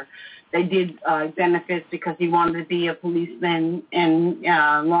sick, or they did benefits because he wanted to be a policeman in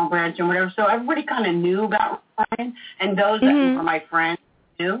Long Branch and whatever. So everybody kind of knew about Ryan, and those that were my friends.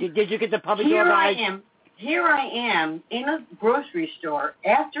 Did you get the puppy dog eyes? Here I am in a grocery store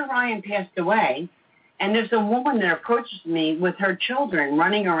after Ryan passed away, and there's a woman that approaches me with her children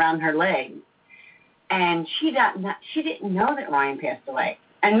running around her legs, and she didn't know that Ryan passed away.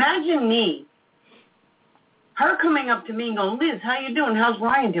 Imagine me, her coming up to me and going, "Liz, how you doing? How's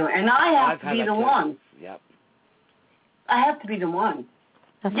Ryan doing?" And I have to be the one. Yep. I have to be the one.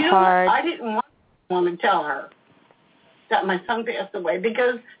 That's hard. I didn't want to tell her that my son passed away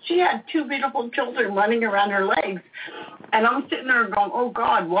because she had two beautiful children running around her legs. And I'm sitting there going, oh,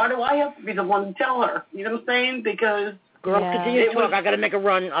 God, why do I have to be the one to tell her? You know what I'm saying? Because... Girls, continue to talk. I got to make a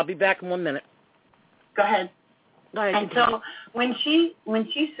run. I'll be back in 1 minute. Go ahead. And so when she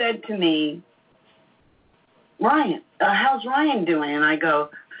said to me, Ryan, how's Ryan doing? And I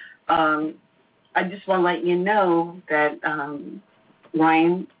go, I just want to let you know that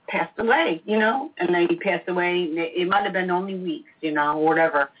Ryan passed away, and then he passed away. It might have been only weeks, or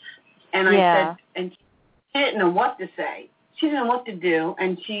whatever. And I said, and she didn't know what to say. She didn't know what to do.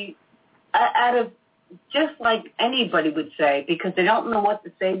 And she, out of just like anybody would say, because they don't know what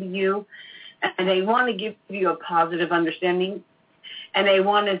to say to you, and they want to give you a positive understanding, and they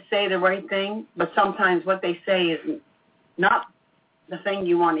want to say the right thing, but sometimes what they say is not the thing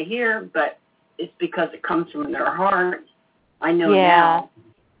you want to hear, but it's because it comes from their heart. I know now.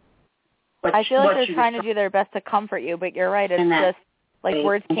 But I feel like they're trying to do their best to comfort you, but you're right. It's just like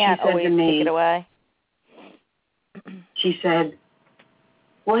words can't always take it away. She said,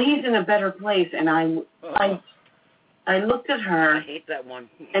 well, he's in a better place. And I looked at her. I hate that one.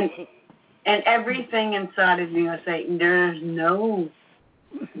 and everything inside of me was saying, there's no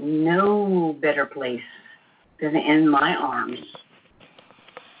better place than in my arms.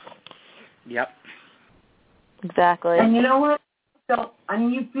 Yep. Exactly. And you know what? So,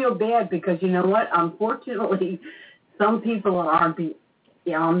 you feel bad because you know what? Unfortunately, some people are on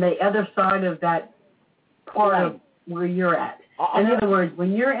the other side of that part of where you're at. In other words,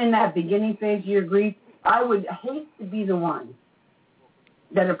 when you're in that beginning phase of your grief, I would hate to be the one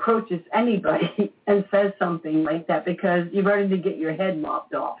that approaches anybody and says something like that because you're ready to get your head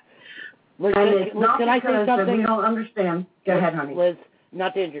lopped off. Liz, and it's not can because I say something? We don't understand. Go ahead, honey. Liz,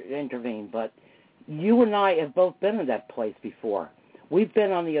 not to intervene, but you and I have both been in that place before we've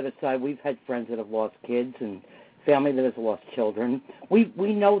been on the other side. We've had friends that have lost kids and family that has lost children. We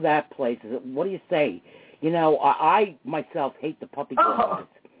know that place. What do you say? You know, I myself hate the puppy dog guys.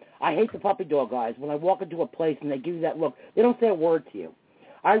 I hate the puppy dog guys. When I walk into a place and they give you that look, they don't say a word to you.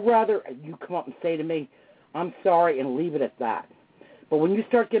 I'd rather you come up and say to me, I'm sorry, and leave it at that. But when you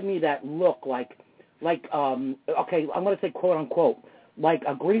start giving me that look okay, I'm going to say quote unquote, like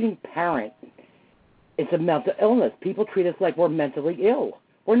a grieving parent, it's a mental illness. People treat us like we're mentally ill.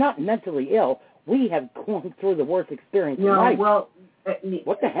 We're not mentally ill. We have gone through the worst experience in life. Well,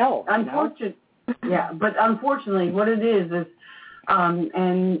 what the hell? Unfortunately, yeah, but unfortunately, what it is,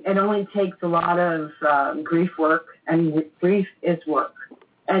 and it only takes a lot of grief work, and grief is work.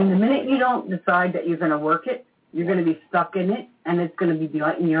 And the minute you don't decide that you're going to work it, you're going to be stuck in it, and it's going to be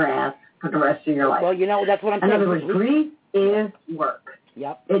biting your ass for the rest of your life. Well, you know, that's what I'm saying. In other words, grief is work.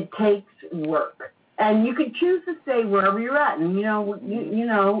 Yep. It takes work. And you can choose to stay wherever you're at. And, you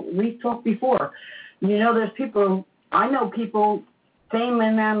know, we've talked before. You know, I know people same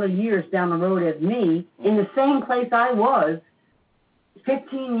amount of years down the road as me in the same place I was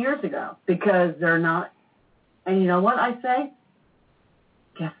 15 years ago because they're not. And you know what I say?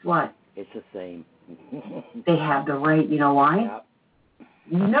 Guess what? It's the same. They have the right. You know why? Yep.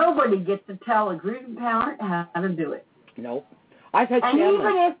 Nobody gets to tell a grieving parent how to do it. Nope. I've had and families.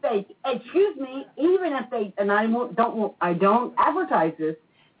 even if they, and I don't advertise this,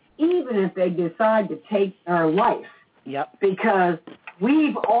 even if they decide to take our life. Yep. Because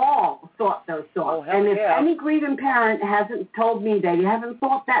we've all thought those thoughts. Oh, and if yeah. any grieving parent hasn't told me they haven't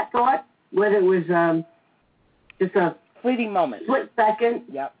thought that thought, whether it was just a fleeting moment, split second,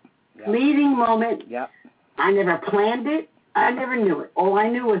 yep. Fleeting moment, yep. I never planned it. I never knew it. All I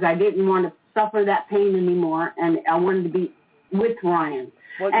knew was I didn't want to suffer that pain anymore, and I wanted to be with Ryan.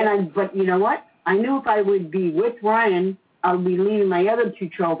 Well, but you know what? I knew if I would be with Ryan, I would be leaving my other two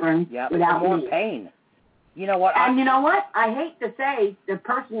children without more me. pain. You know what? And you know what? I hate to say the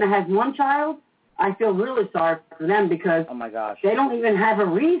person that has one child, I feel really sorry for them because oh my gosh, they don't even have a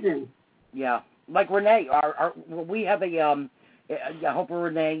reason. Yeah, like Renee, we have a I hope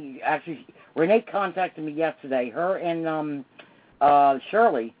Renee contacted me yesterday. Her and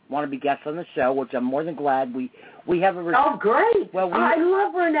Shirley want to be guests on the show, which I'm more than glad. We have a oh great. Well, I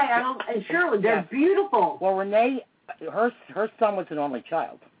love Renee. And Shirley, they're beautiful. Well, Renee, her son was an only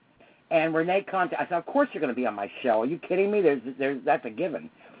child, and Renee contacted. I said, of course you're going to be on my show. Are you kidding me? There's that's a given.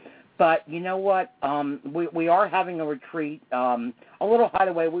 But you know what? We are having a retreat, a little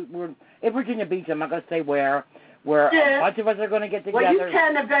hideaway. We're in Virginia Beach. I'm not going to say where a bunch of us are going to get together. Well, you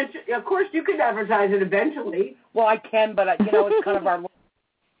can eventually. Of course, you can advertise it eventually. Well, I can, but you know, it's kind of our little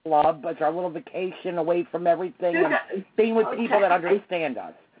club. It's our little vacation away from everything and being with people that understand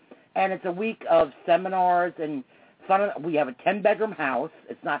us. And it's a week of seminars and fun. We have a 10-bedroom house.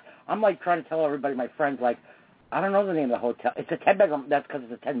 It's not. I'm like trying to tell everybody, my friends, like, I don't know the name of the hotel. It's a 10-bedroom. That's because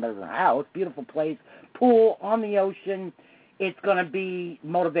it's a 10-bedroom house. Beautiful place. Pool on the ocean. It's going to be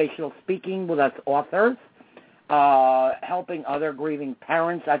motivational speaking with us authors, helping other grieving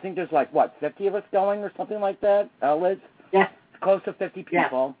parents. I think there's 50 of us going or something like that, Liz? Yes. Close to 50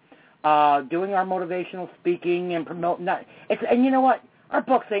 people. Yes. Doing our motivational speaking and promoting that. And you know what? Our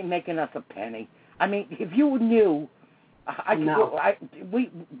books ain't making us a penny. I mean, if you knew...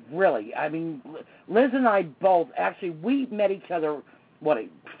 we really, I mean, Liz and I both, actually, we met each other,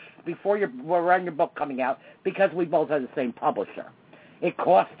 before we're on your book coming out, because we both had the same publisher. It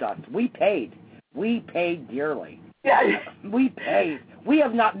cost us. We paid dearly. Yeah. We paid. We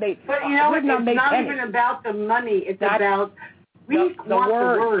have not made. But you know, it's not pennies. even about the money. It's about we want the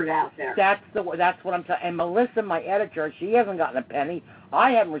word out there. That's what I'm telling. And Melissa, my editor, she hasn't gotten a penny.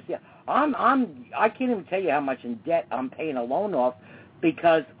 I haven't received. I can't even tell you how much in debt I'm paying a loan off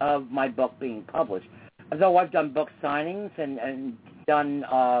because of my book being published. Though I've done book signings and done,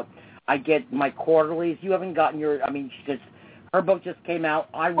 I get my quarterlies. You haven't gotten your. I mean, her book just came out.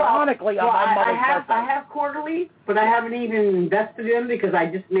 Ironically, on my mother's birthday. I have quarterlies, but I haven't even invested in them because I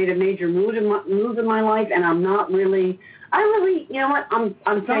just made a major move in my life, and I'm not really. You know what?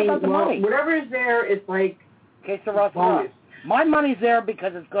 I'm saying, whatever is there, it's like. Okay, so Russell. My money's there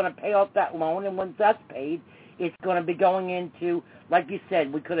because it's going to pay off that loan, and once that's paid, it's going to be going into, like you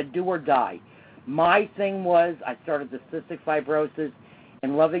said, we could have do or die. My thing was I started the cystic fibrosis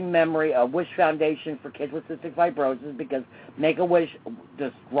in loving memory, a Wish Foundation for kids with cystic fibrosis, because Make-A-Wish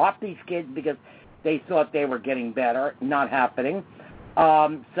just dropped these kids because they thought they were getting better, not happening.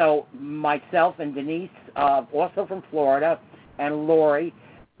 So myself and Denise, also from Florida, and Lori,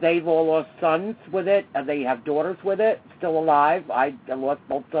 they've all lost sons with it. They have daughters with it, still alive. I lost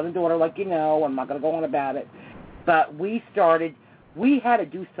both son and daughter, like you know. I'm not going to go on about it. But we started we had to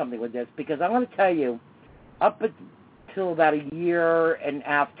do something with this because I'm going to tell you, up until about a year and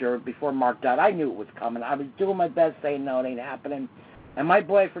after, before Mark died, I knew it was coming. I was doing my best saying, no, it ain't happening. And my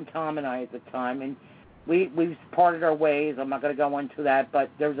boyfriend Tom and I at the time, and we parted our ways. I'm not going to go into that, but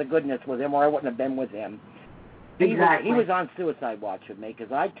there was a goodness with him, or I wouldn't have been with him. Exactly. He was on suicide watch with me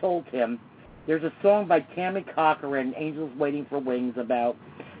because I told him there's a song by Tammy Cochran, Angels Waiting for Wings, about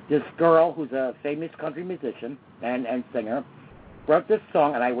this girl who's a famous country musician and singer, wrote this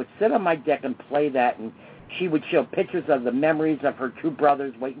song, and I would sit on my deck and play that, and she would show pictures of the memories of her two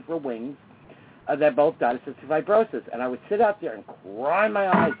brothers waiting for wings that both died of cystic fibrosis. And I would sit out there and cry my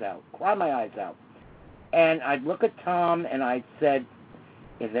eyes out. And I'd look at Tom, and I said,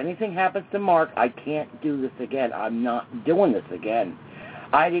 if anything happens to Mark, I can't do this again. I'm not doing this again.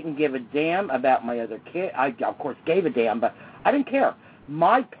 I didn't give a damn about my other kid. I, of course, gave a damn, but I didn't care.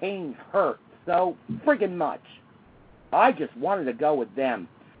 My pain hurt so friggin' much. I just wanted to go with them.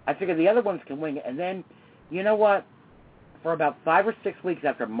 I figured the other ones can wing it. And then, you know what? For about 5 or 6 weeks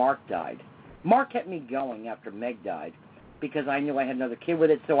after Mark died, Mark kept me going after Meg died because I knew I had another kid with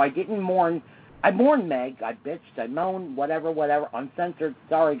it, so I didn't mourn. I mourned Meg. I bitched. I moaned, whatever, uncensored.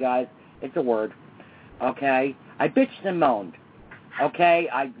 Sorry, guys. It's a word. Okay? I bitched and moaned. Okay?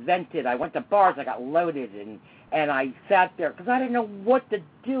 I vented. I went to bars. I got loaded, and I sat there because I didn't know what to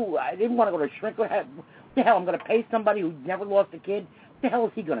do. I didn't want to go to shrink. What the hell? I'm going to pay somebody who never lost a kid? What the hell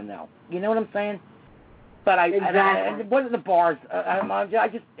is he going to know? You know what I'm saying? But I went to the bars.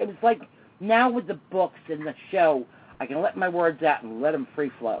 It was like, now with the books and the show, I can let my words out and let them free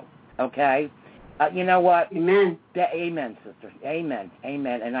flow. Okay? You know what? Amen. Amen, sister. Amen.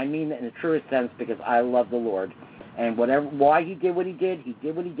 Amen. And I mean it in the truest sense because I love the Lord. And why he did what he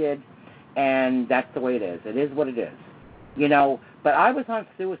did, and that's the way it is. It is what it is. You know, but I was on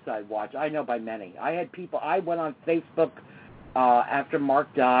suicide watch, I know by many. I had people, I went on Facebook after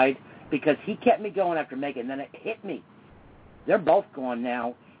Mark died because he kept me going after Megan, and then it hit me. They're both gone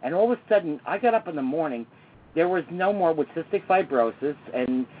now. And all of a sudden, I got up in the morning, there was no more with cystic fibrosis,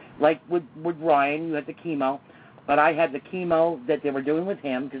 and like with Ryan, you had the chemo, but I had the chemo that they were doing with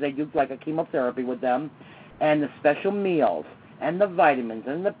him because they do like a chemotherapy with them, and the special meals, and the vitamins,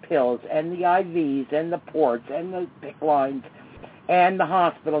 and the pills, and the IVs, and the ports, and the PICC lines, and the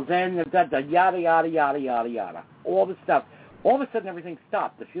hospitals, and the yada, yada, yada, yada, yada, all the stuff. All of a sudden, everything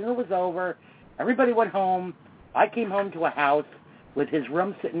stopped. The funeral was over. Everybody went home. I came home to a house with his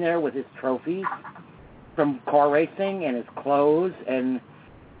room sitting there with his trophies from car racing and his clothes, and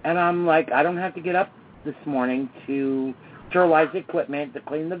I'm like, I don't have to get up this morning to sterilize the equipment, to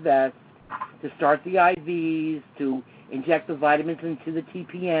clean the vest, to start the IVs, to inject the vitamins into the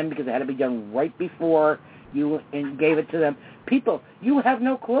TPN because it had to be done right before you gave it to them. People, you have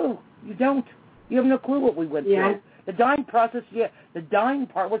no clue. You don't. You have no clue what we went through. The dying process, the dying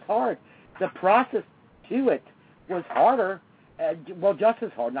part was hard. The process to it was harder. Well, just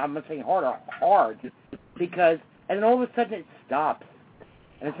as hard. Now, I'm not saying harder, hard. Because, and then all of a sudden it stops.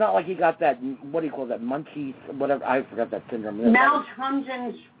 And it's not like you got that, what do you call that, munchies, whatever, I forgot that syndrome.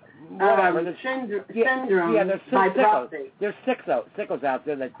 Malfunction syndrome. Yeah, there's sickos out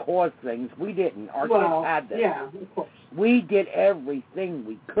there that cause things. We didn't. Our kids had this. Yeah, of course. We did everything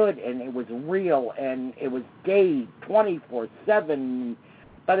we could, and it was real, and it was day 24/7.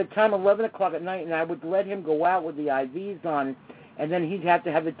 By the time 11 o'clock at night, and I would let him go out with the IVs on, and then he'd have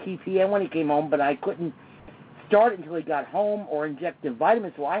to have the TPN when he came home, but I couldn't start until he got home or inject the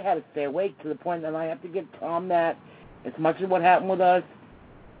vitamins, so I had to stay awake to the point that I have to give Tom that. As much as what happened with us,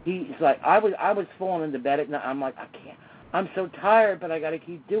 he's like, I was falling into bed at night. I'm like, I can't. I'm so tired, but I got to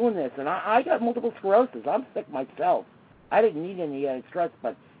keep doing this. And I got multiple sclerosis. I'm sick myself. I didn't need any stress,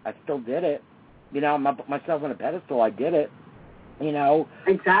 but I still did it. You know, I put myself on a pedestal. I did it. You know.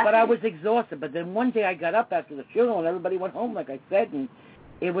 Exactly. But I was exhausted. But then one day I got up after the funeral, and everybody went home, like I said, and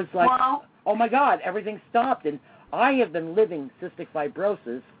it was like, oh, my God, everything stopped. And I have been living cystic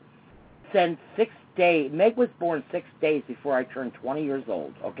fibrosis since 6 days. Meg was born 6 days before I turned 20 years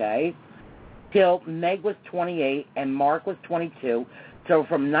old, okay? Till Meg was 28 and Mark was 22. So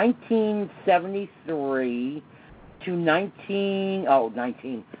from 1973 to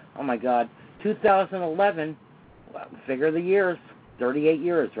 2011, well, figure the years, 38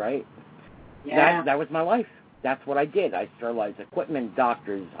 years, right? Yeah. That was my life. That's what I did. I sterilized equipment,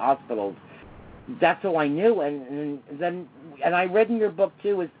 doctors, hospitals. That's all I knew. And I read in your book,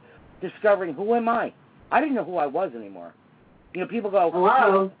 too, is discovering who am I. I didn't know who I was anymore. You know, people go,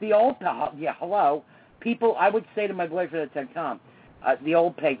 hello. The old peg. Yeah, hello. People, I would say to my boyfriend at the time, Tom, the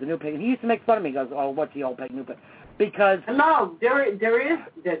old peg, the new peg. And he used to make fun of me. He goes, oh, what's the old peg, new peg? Because no, there's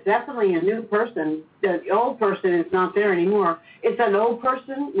definitely a new person. The old person is not there anymore. It's an old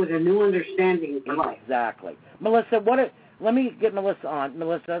person with a new understanding for life. Exactly. Melissa, let me get Melissa on.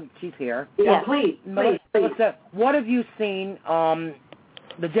 Melissa, she's here. Yeah, please. Melissa, what have you seen, the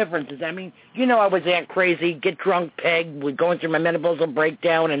differences? I mean, I was Aunt Crazy, get drunk, peg, we're going through my menopausal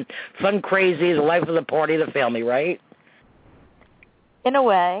breakdown, and fun crazy, the life of the party, the family, right? In a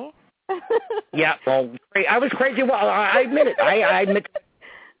way. Yeah, well, I was crazy. Well, I admit it. I admit it.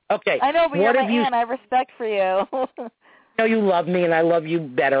 Okay. I know, but what you're have my aunt. I have respect for you. I know you love me, and I love you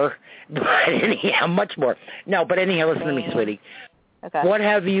better. But anyhow, much more. No, but anyhow, listen to me, sweetie. Okay. What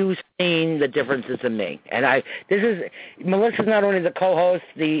have you seen the differences in me? And Melissa's not only the co-host,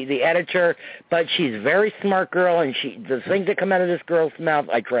 the editor, but she's a very smart girl, and the things that come out of this girl's mouth,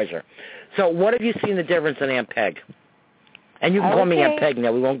 I treasure. So what have you seen the difference in Aunt Peg? And you can call me Aunt Peg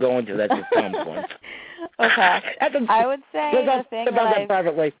now. We won't go into that at some point. Okay. I would say the thing about that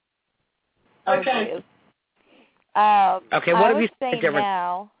privately. Okay. Okay, what have you seen the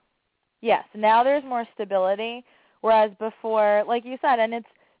difference? Now there's more stability, whereas before, like you said, and it's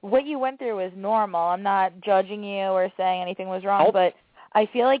what you went through is normal. I'm not judging you or saying anything was wrong, but I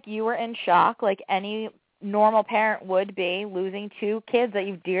feel like you were in shock like any normal parent would be, losing 2 kids that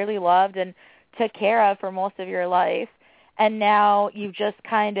you dearly loved and took care of for most of your life. And now you've just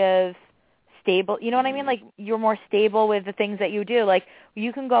kind of stable, you know what I mean? Like, you're more stable with the things that you do. Like,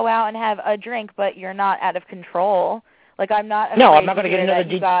 you can go out and have a drink, but you're not out of control. Like, I'm not No, I'm not going to get another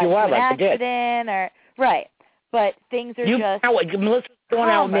DUI like I did. Right. But things are Melissa's gone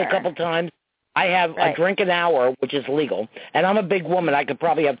out with me a couple times. I have a drink an hour, which is legal. And I'm a big woman. I could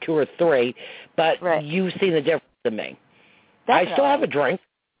probably have 2 or 3. But you've seen the difference in me. Definitely. I still have a drink.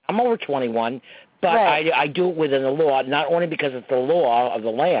 I'm over 21. But I do it within the law, not only because it's the law of the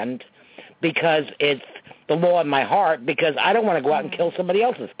land, because it's the law in my heart, because I don't want to go out and kill somebody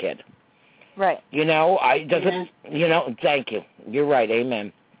else's kid. Right. Thank you. You're right.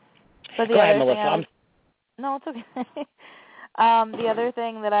 Amen. But go ahead, Melissa. No, it's okay. The other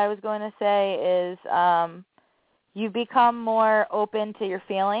thing that I was going to say is you become more open to your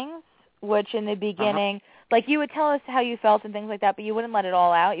feelings, which in the beginning, like you would tell us how you felt and things like that, but you wouldn't let it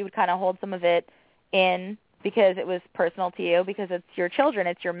all out. You would kind of hold some of it in because it was personal to you, because it's your children,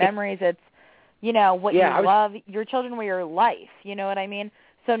 it's your memories, it's, what you love. Your children were your life, you know what I mean?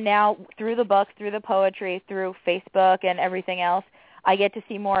 So now through the books, through the poetry, through Facebook and everything else, I get to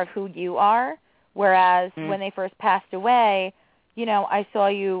see more of who you are, whereas when they first passed away, I saw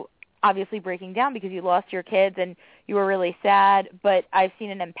you obviously breaking down because you lost your kids and you were really sad, but I've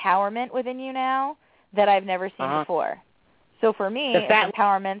seen an empowerment within you now that I've never seen before. So for me, it's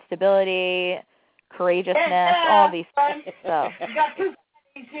empowerment, stability, courageousness, all these things. So. You got 2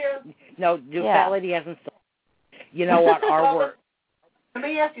 ladies here. No, the fat lady hasn't started. You know what? Our work. Let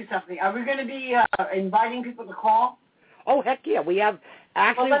me ask you something. Are we going to be inviting people to call? Oh, heck yeah. We have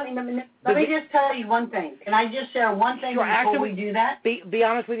actually... Well, let me just tell you one thing. Can I just share one thing before we do that? Be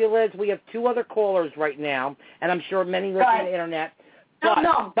honest with you, Liz. We have 2 other callers right now, and I'm sure many listen to the Internet.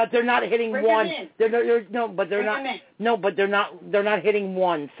 But they're not hitting one. They're not hitting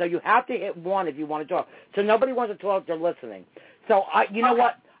one. So you have to hit 1 if you want to talk. So nobody wants to talk. They're listening. So you know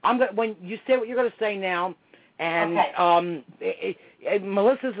what? When you say what you're going to say now, and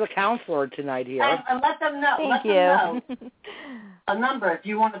Melissa's the counselor tonight here. And let them know. Thank you. Them know a number if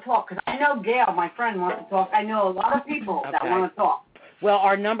you want to talk, because I know Gail, my friend, wants to talk. I know a lot of people that want to talk. Well,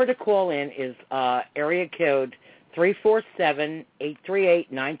 our number to call in is area code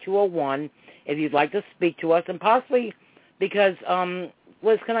 347-838-9201 if you'd like to speak to us, and possibly because,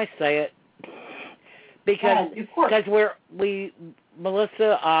 Liz, can I say it? Because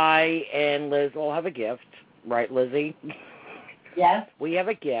Melissa, I, and Liz all have a gift, right, Lizzie? Yes. We have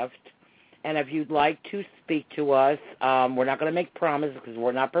a gift, and if you'd like to speak to us, we're not going to make promises because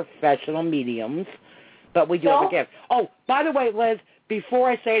we're not professional mediums, but we do have a gift. Oh, by the way, Liz, before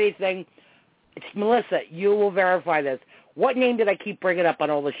I say anything, it's Melissa, you will verify this. What name did I keep bringing up on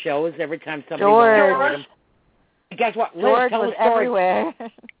all the shows every time somebody... George. Guess what? Liz, George tell was the story. everywhere.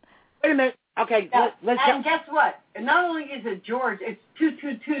 Wait a minute. Okay, let's and guess what? Not only is it George, it's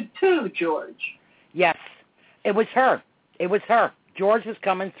 2222 George. Yes. It was her. George was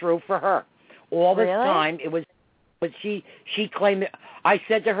coming through for her. All this time, but she claimed it. I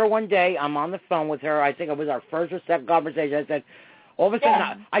said to her one day, I'm on the phone with her, I think it was our first or second conversation, I said, all of a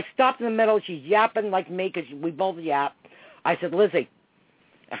sudden, I stopped in the middle, she's yapping like me, because we both yap. I said, Lizzie,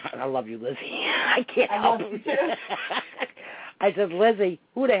 I love you, Lizzie. I can't help it. I said, Lizzie,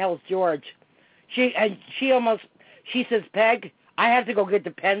 who the hell's George? She says, Peg, I have to go get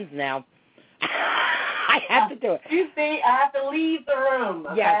the pens now. I have to do it. You see, I have to leave the room,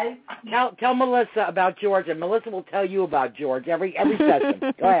 okay? Yes. Tell Melissa about George, and Melissa will tell you about George every session.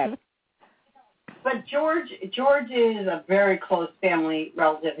 Go ahead. But George is a very close family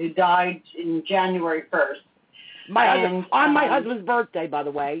relative who died in January 1st. On my husband's birthday, by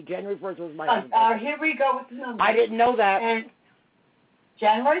the way. January 1st was my husband's birthday. Here we go with the numbers. I didn't know that. And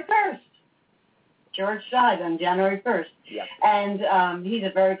January 1st. George died on January 1st. Yep. And he's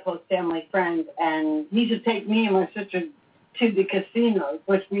a very close family friend, and he should take me and my sister to the casinos,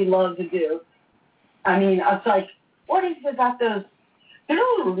 which we love to do. I mean, it's like, what is it about those,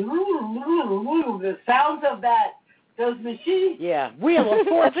 the sounds of those machines? Yeah, Wheel of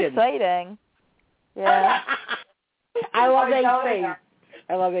Fortune. That's exciting. Yeah. I love AC.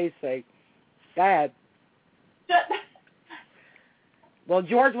 I love AC. Go ahead. Well,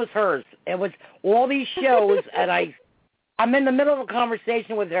 George was hers. It was all these shows, and I'm in the middle of a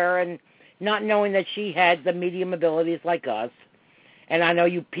conversation with her and not knowing that she had the medium abilities like us. And I know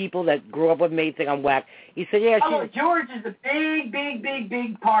you people that grew up with me think I'm whack. He said, yeah, George is a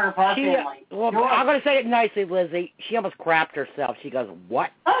big part of our family. Well, I'm going to say it nicely, Lizzie. She almost crapped herself. She goes,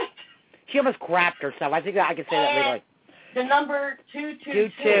 what? She almost crapped herself. I think I can say that legally. The number 222.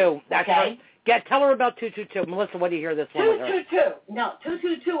 22. That's okay. right. Tell her about 222. Melissa, what do you hear this one with her? 222. No,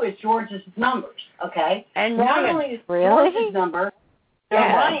 222 is George's numbers, okay? And Not Ryan. only is George's number, but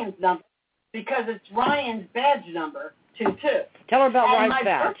Ryan's number, because it's Ryan's badge number, 22. Tell her about Ryan's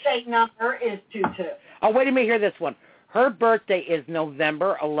badge. And my birthday number is 22. Oh, wait a minute, hear this one. Her birthday is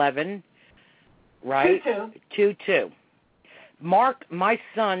November 11, right? 22. Mark, my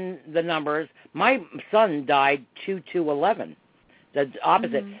son, the numbers, my son died 2211. The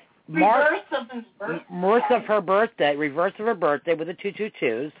opposite. Mm-hmm. Reverse of his birthday. Reverse of her birthday with the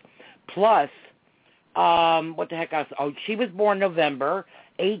 222s, plus, what the heck else? Oh, she was born November,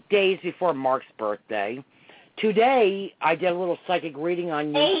 8 days before Mark's birthday. Today, I did a little psychic reading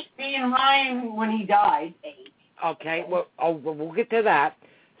on you. 8 being Ryan when he died. 8. Okay, well, we'll get to that.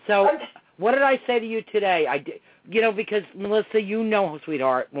 So, what did I say to you today? I did, because Melissa,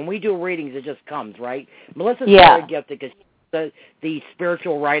 sweetheart, when we do readings, it just comes, right? Melissa's very gifted because the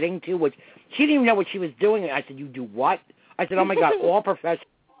spiritual writing too, which she didn't even know what she was doing. I said, you do what? I said, oh my God, all professional.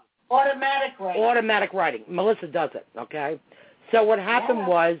 Automatic writing. Melissa does it, okay? So what happened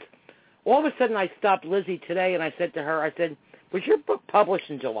was, all of a sudden I stopped Lizzie today and I said to her, was your book published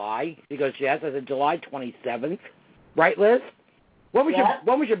in July? She goes, yes. I said, July 27th. Right, Liz? When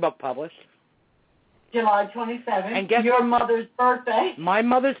was your book published? July 27th. And guess your mother's birthday. My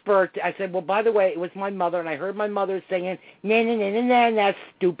mother's birthday. I said, well, by the way, it was my mother, and I heard my mother singing, na, that's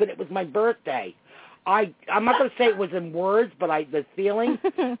stupid. It was my birthday. I'm not going to say it was in words, but the feeling.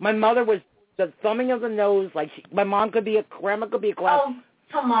 My mother was the thumbing of the nose, like my mom could be grandma could be a class. Oh,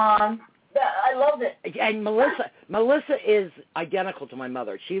 come on. I love it. And Melissa is identical to my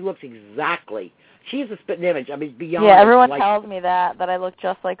mother. She looks exactly. She's a spitting image. I mean, beyond. Yeah, everyone tells me that I look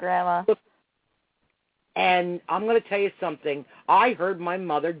just like Grandma. And I'm going to tell you something. I heard my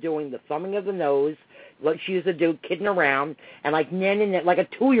mother doing the thumbing of the nose, like she used to do, kidding around, and like nanning it like a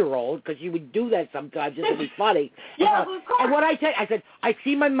 2-year-old, because she would do that sometimes just to be funny. Yeah, of course. And what I said, I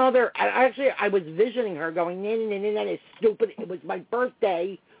see my mother, I was visioning her going, that is stupid. It was my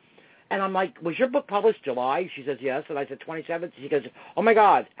birthday. And I'm like, was your book published July? She says, yes. And I said, 27th. She goes, oh, my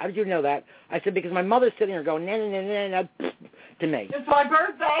God, how did you know that? I said, because my mother's sitting there going, to me. It's my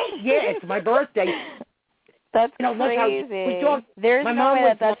birthday. Yeah, it's my birthday. That's crazy. There's no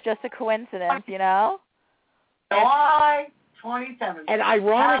way that's just a coincidence, July 27th. And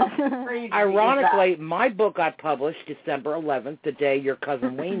ironically, my book got published December 11th, the day your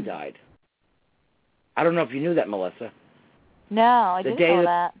cousin Wayne died. I don't know if you knew that, Melissa. No, I didn't know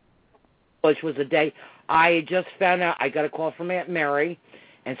that. Which was the day I just found out. I got a call from Aunt Mary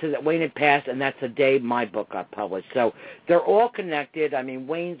and said that Wayne had passed, and that's the day my book got published. So they're all connected. I mean,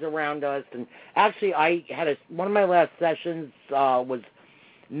 Wayne's around us. And actually, I had one of my last sessions was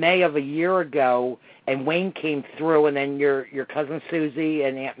May of a year ago, and Wayne came through, and then your cousin Susie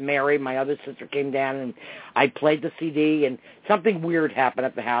and Aunt Mary, my other sister, came down, and I played the CD, and something weird happened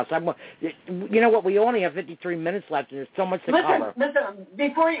at the house. You know what? We only have 53 minutes left, and there's so much to cover. Listen,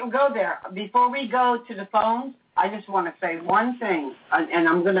 before you go there, before we go to the phones, I just want to say one thing, and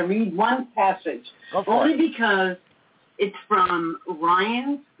I'm going to read one passage, only because it's from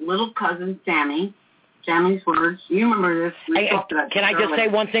Ryan's little cousin, Sammy. Sammy's words. You remember this. Can I just say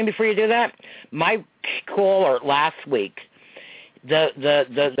one thing before you do that? My caller last week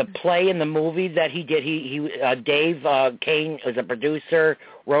the play and the movie that he did. Dave Kane was a producer.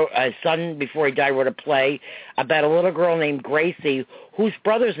 Wrote his son before he died wrote a play about a little girl named Gracie whose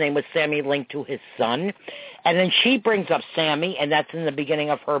brother's name was Sammy linked to his son, and then she brings up Sammy, and that's in the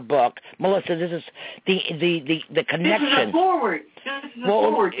beginning of her book. Melissa, this is the connection. This is a forward. This is a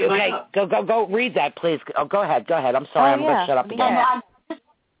forward. Okay, go read that, please. Oh, go ahead. I'm sorry, I'm going to shut up again. And I just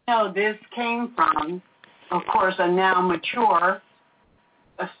know this came from, of course, a now mature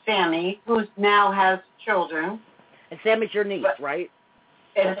Sammy, who now has children. And Sammy's your niece, right?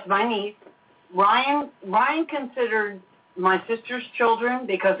 It's my niece. Ryan considered my sister's children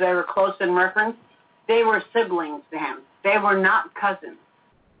because they were close in reference. They were siblings to him. They were not cousins.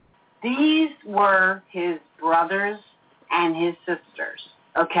 These were his brothers and his sisters,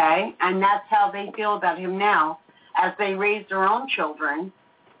 okay? And that's how they feel about him now as they raise their own children.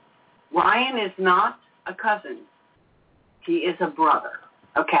 Ryan is not a cousin. He is a brother,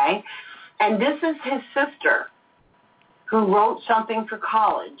 okay? And this is his sister who wrote something for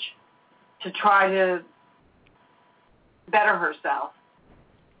college to try to better herself.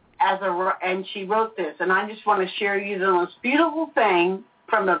 And she wrote this, and I just want to share you the most beautiful thing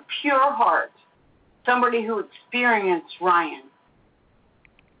from a pure heart, somebody who experienced Ryan.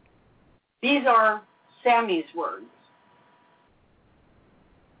 These are Sammy's words.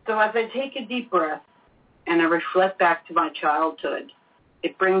 So as I take a deep breath and I reflect back to my childhood,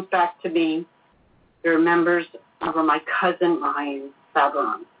 it brings back to me the remembers of my cousin Ryan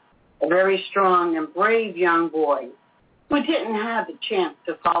Sabron, a very strong and brave young boy who didn't have the chance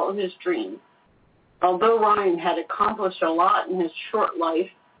to follow his dreams. Although Ryan had accomplished a lot in his short life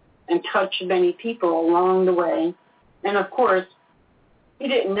and touched many people along the way, and of course, he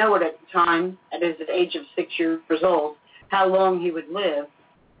didn't know it at the time, at his age of 6 years old, how long he would live,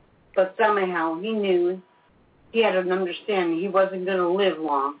 but somehow he knew, he had an understanding he wasn't going to live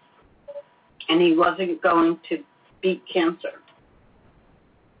long, and he wasn't going to beat cancer.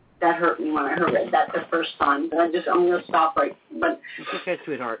 That hurt me when I heard that the first time. But I'm going to stop right. But it's okay,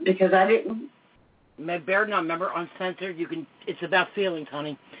 sweetheart. Because I didn't. Bear now, remember, uncensored. It's about feelings,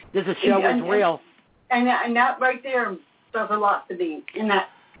 honey. This show is real. And that right there does a lot to me. In that,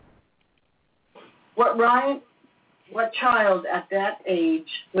 what child at that age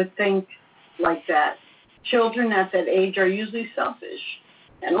would think like that? Children at that age are usually selfish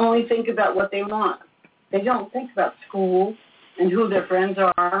and only think about what they want. They don't think about school and who their friends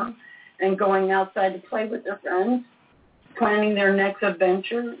are, and going outside to play with their friends, planning their next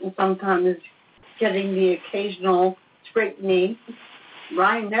adventure, and sometimes getting the occasional scraped knee.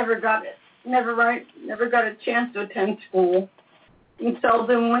 Ryan never got a chance to attend school. He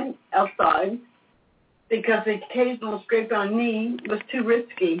seldom went outside because the occasional scrape on knee was too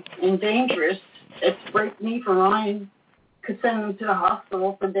risky and dangerous. A scraped knee for Ryan could send him to the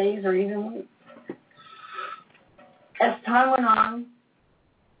hospital for days or even weeks. As time went on,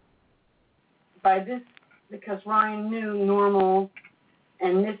 because Ryan knew normal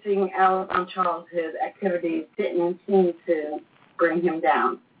and missing out on childhood activities didn't seem to bring him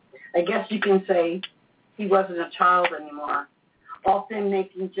down. I guess you can say he wasn't a child anymore, often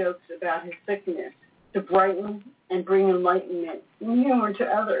making jokes about his sickness to brighten and bring enlightenment and humor to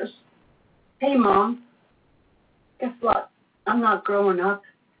others. Hey, Mom, guess what? I'm not growing up.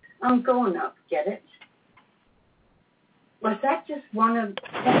 I'm going up, get it? Was that just one of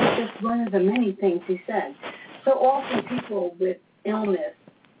the many things he said? So often people with illness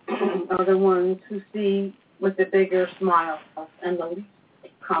are the ones who see with the bigger smile and the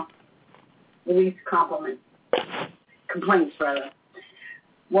least complaints rather.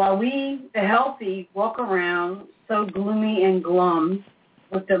 While we, the healthy, walk around so gloomy and glum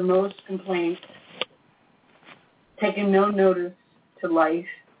with the most complaints, taking no notice to life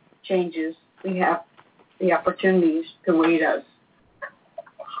changes, we have the opportunities to wait us.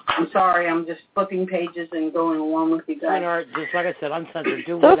 I'm sorry, I'm just flipping pages and going along with you guys. Sweetheart, just like I said, uncensored.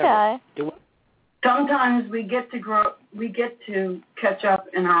 Do whatever. Okay. Sometimes we get to catch up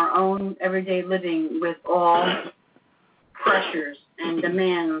in our own everyday living with all pressures and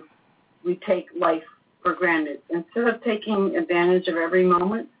demands. We take life for granted. Instead of taking advantage of every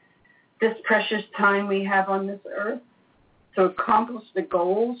moment, this precious time we have on this earth, to accomplish the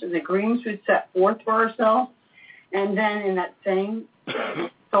goals and the dreams we've set forth for ourselves, and then in that same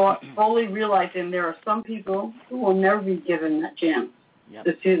thought, fully realizing there are some people who will never be given that chance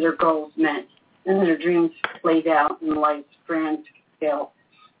to see their goals met and their dreams played out in life's grand scale.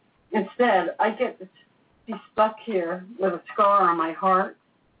 Instead, I get to be stuck here with a scar on my heart,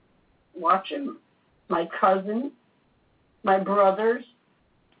 watching my cousin, my brothers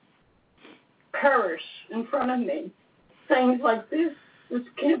perish in front of me. things like this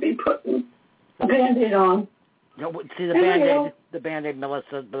can't be putting a Band-Aid on. No, see the Band-Aid,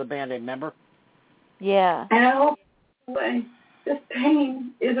 Melissa, the Band-Aid, remember? Yeah. And I hope this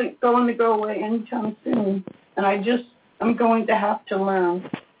pain isn't going to go away anytime soon. And I'm going to have to learn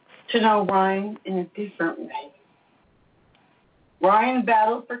to know Ryan in a different way. Ryan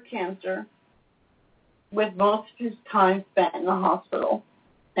battled for cancer with most of his time spent in the hospital.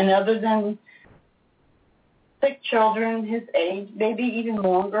 And other than sick children his age, maybe even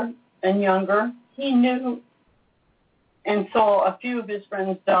longer and younger, he knew and saw a few of his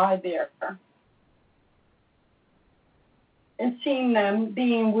friends die there. And seeing them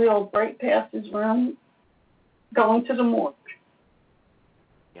being wheeled right past his room, going to the morgue.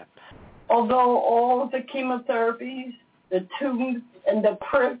 Yep. Although all of the chemotherapies, the tubes and the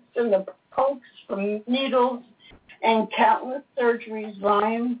pricks and the pokes from needles and countless surgeries,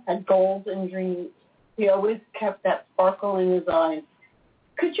 Ryan had goals and dreams. He always kept that sparkle in his eyes.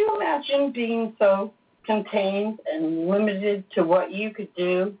 Could you imagine being so contained and limited to what you could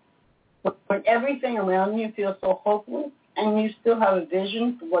do when everything around you feels so hopeless and you still have a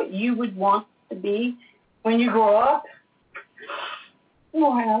vision for what you would want to be when you grow up?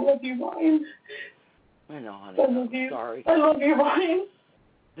 Oh, I love you, Ryan. I know, honey. I love you. Sorry. I love you, Ryan.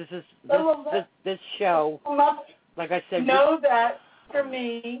 This show, like I said, know that for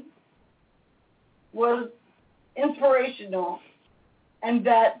me was inspirational, and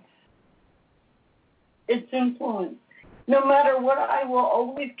that its influence. No matter what, I will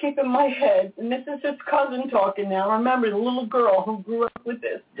always keep in my head, and this is his cousin talking now. Remember, the little girl who grew up with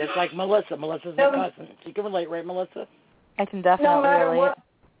this. Just like Melissa. Melissa's my cousin. She can relate, right, Melissa? I can definitely no matter relate. What,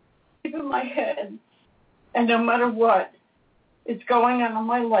 keep in my head, and no matter what is going on in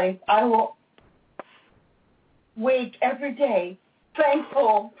my life, I will wake every day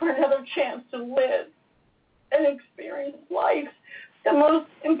thankful for another chance to live and experience life. The most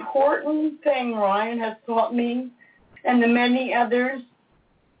important thing Ryan has taught me, and the many others,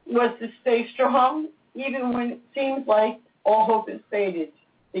 was to stay strong, even when it seems like all hope is faded,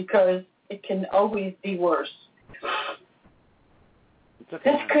 because it can always be worse.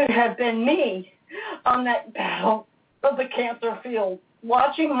 Okay. This could have been me on that battle of the cancer field,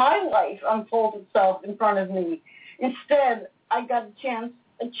 watching my life unfold itself in front of me. Instead, I got a chance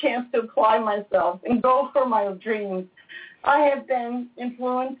to apply myself and go for my dreams. I have been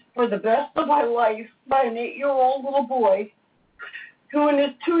influenced for the best of my life by an 8-year-old little boy who in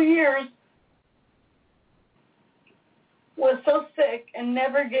his 2 years was so sick and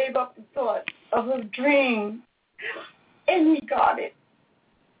never gave up the thought of his dream. And he got it.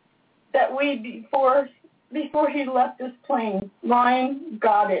 That week before he left this plane, Ryan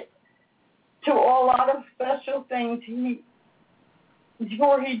got it. To a lot of special things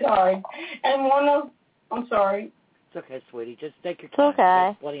before he died. And I'm sorry. It's okay, sweetie. Just take your time. It's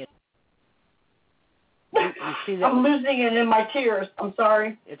okay. Plenty of... you see that? I'm losing it in my tears. I'm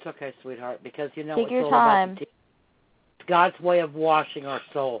sorry. It's okay, sweetheart, because you know Take it's your all time. about the tears. It's God's way of washing our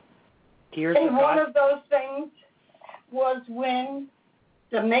soul. Tears And of one God. of those things was when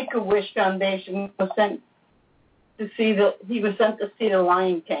the Make-A-Wish Foundation was sent to see the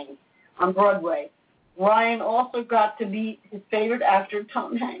Lion King on Broadway. Ryan also got to meet his favorite actor,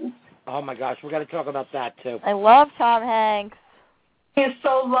 Tom Hanks. Oh, my gosh. We're going to talk about that, too. I love Tom Hanks. He is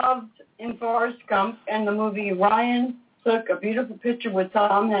so loved in Forrest Gump and the movie. Ryan took a beautiful picture with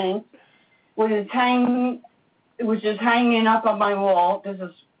Tom Hanks, which is hanging up on my wall. This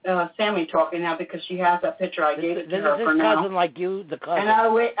is Sammy talking now because she has that picture. I gave it to her for now. This is his cousin like you, the cousin. And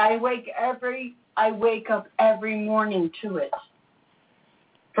I wake up every morning to it.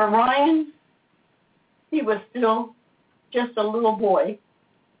 For Ryan, he was still just a little boy.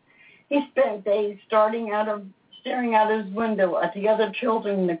 He spent days staring out his window at the other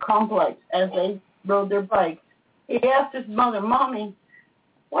children in the complex as they rode their bikes. He asked his mother, "Mommy,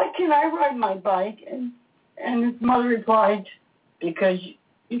 why can't I ride my bike?" And his mother replied, "Because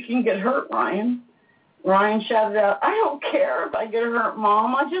you can get hurt, Ryan." Ryan shouted out, "I don't care if I get hurt,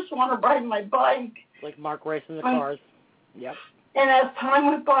 Mom. I just want to ride my bike." Like Mark racing the cars. Yep. And as time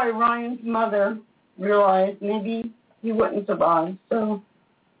went by, Ryan's mother realized maybe he wouldn't survive, so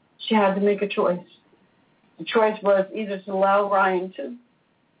she had to make a choice. The choice was either to allow Ryan to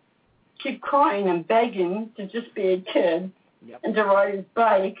keep crying and begging to just be a kid and to ride his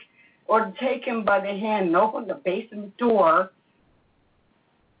bike, or to take him by the hand and open the basement door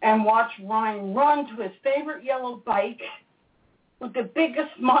and watch Ryan run to his favorite yellow bike with the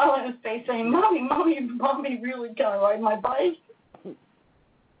biggest smile on his face saying, "Mommy, Mommy, Mommy, really, can I ride my bike?"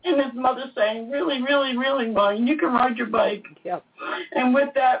 And his mother saying, "Really, really, really, Ryan, you can ride your bike." Yep. And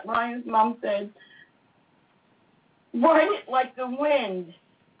with that, Ryan's mom said, right like the wind,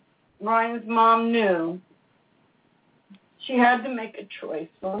 Ryan's mom knew she had to make a choice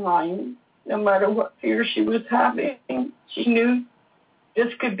for Ryan. No matter what fear she was having, she knew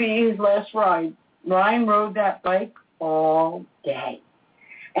this could be his last ride. Ryan rode that bike all day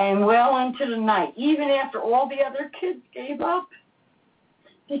and well into the night, even after all the other kids gave up.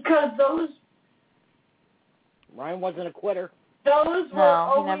 Because Ryan wasn't a quitter. Those were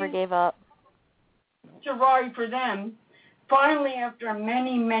No, he always never gave up. to ride for them. Finally, after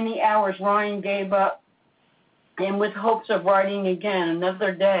many, many hours, Ryan gave up and with hopes of riding again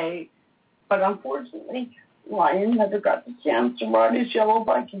another day. But unfortunately, Ryan never got the chance to ride his yellow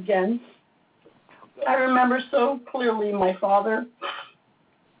bike again. I remember so clearly my father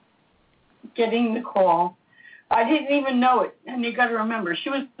getting the call. I didn't even know it, and you got to remember, she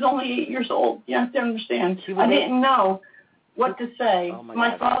was only 8 years old. You have to understand. I didn't know what to say. Oh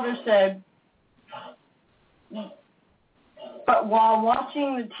my father said, but while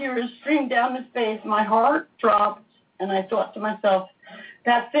watching the tears stream down his face, my heart dropped, and I thought to myself,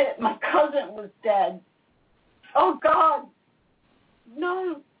 that's it, my cousin was dead. Oh, God,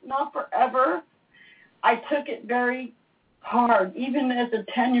 no, not forever. I took it very hard, even as a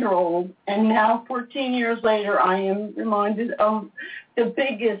 10-year-old, and now 14 years later, I am reminded of the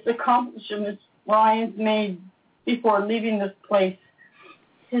biggest accomplishments Ryan's made before leaving this place.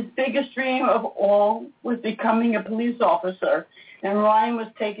 His biggest dream of all was becoming a police officer, and Ryan was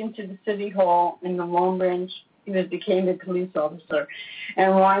taken to the city hall in the Long Branch. He became a police officer,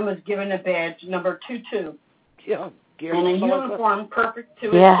 and Ryan was given a badge, number 22, and a uniform perfect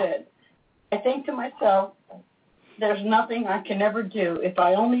to his fit. I think to myself, there's nothing I can ever do if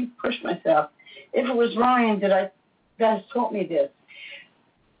I only push myself. If it was Ryan that has taught me this.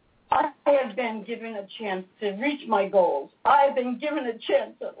 I have been given a chance to reach my goals. I have been given a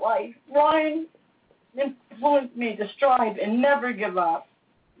chance at life. Ryan influenced me to strive and never give up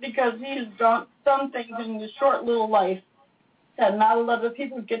because he has done some things in his short little life that not a lot of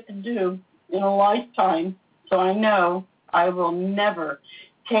people get to do in a lifetime. So I know I will never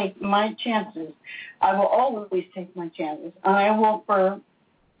take my chances. I will always take my chances. And I will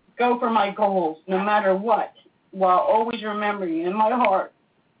go for my goals no matter what, while always remembering in my heart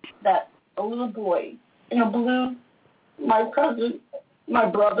that a little boy in a blue, my cousin, my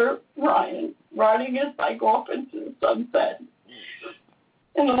brother, Ryan, riding his bike off into the sunset.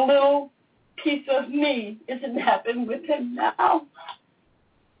 And a little piece of me isn't happening with him now.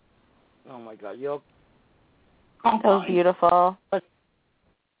 Oh, my God. That was beautiful.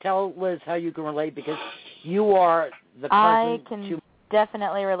 Tell Liz how you can relate, because you are the person I can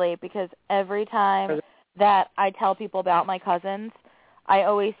definitely relate, because every time that I tell people about my cousins, I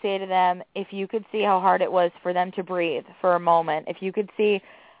always say to them, if you could see how hard it was for them to breathe for a moment, if you could see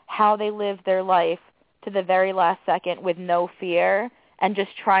how they lived their life to the very last second with no fear and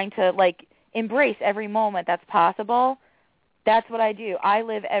just trying to, embrace every moment that's possible, that's what I do. I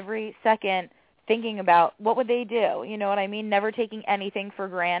live every second thinking about what would they do, you know what I mean? Never taking anything for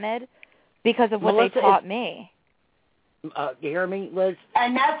granted because of what they taught me. You hear me, Liz?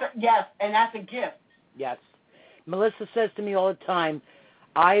 And that's a gift. Yes. Melissa says to me all the time,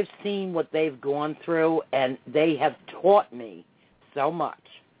 I've seen what they've gone through, and they have taught me so much.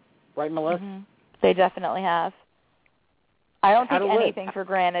 Right, Melissa? Mm-hmm. They definitely have. I don't take anything for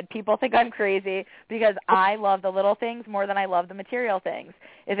granted. People think I'm crazy because I love the little things more than I love the material things.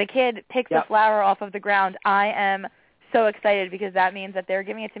 If a kid picks a flower off of the ground, I am so excited because that means that they're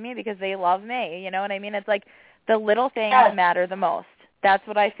giving it to me because they love me. You know what I mean? It's like the little things matter the most. That's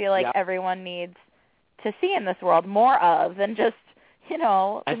what I feel like everyone needs to see in this world more of than just,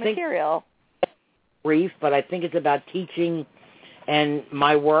 the material. Brief, but I think it's about teaching and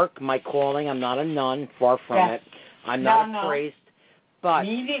my work, my calling. I'm not a nun, far from it. I'm not a priest, but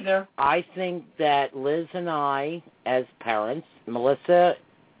me neither. I think that Liz and I, as parents, Melissa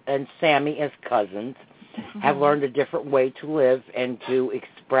and Sammy as cousins, have learned a different way to live and to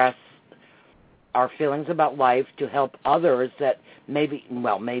express our feelings about life, to help others that maybe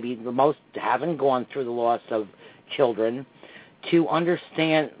the most haven't gone through the loss of children, to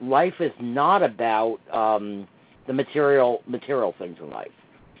understand life is not about the material things in life.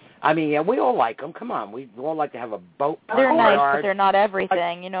 I mean, we all like them. Come on. We all like to have a boat. They're nice, but they're not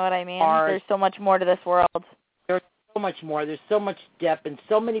everything. You know what I mean? There's so much more to this world. There's so much more. There's so much depth and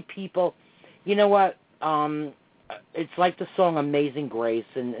so many people. You know what? It's like the song Amazing Grace,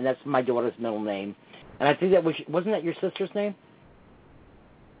 and that's my daughter's middle name. And I think that wasn't that your sister's name?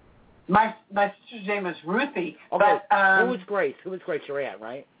 My sister's name is Ruthie. Okay. But, who was Grace? Who was Grace? Your aunt,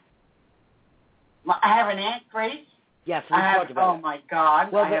 right? I have an Aunt Grace. Yes, we talked about it. Oh, my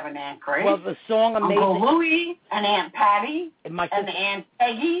God. I have an Aunt Grace. Well, the song Amazing... Uncle Louie, and Aunt Patty, and Aunt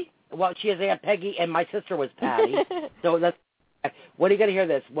Peggy. Well, she has Aunt Peggy, and my sister was Patty. So that's... What are you going to hear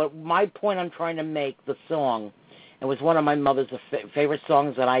this? What my point I'm trying to make, the song, it was one of my mother's favorite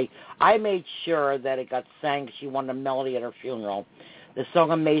songs, and I made sure that it got sang. She wanted a melody at her funeral. The song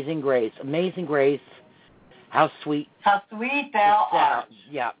Amazing Grace. Amazing Grace, how sweet. How sweet thou art.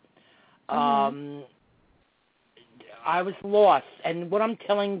 Yeah. I was lost, and what I'm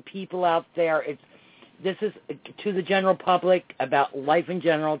telling people out there, this is to the general public, about life in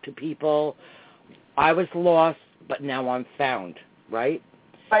general, to people. I was lost, but now I'm found, right?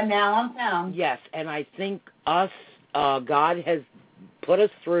 But now I'm found. Yes, and I think God has put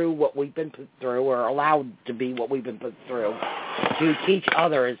us through what we've been put through, or allowed to be what we've been put through, to teach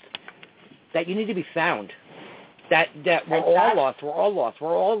others that you need to be found. That we're all lost. We're all lost.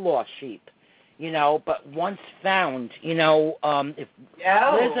 We're all lost sheep. But once found, if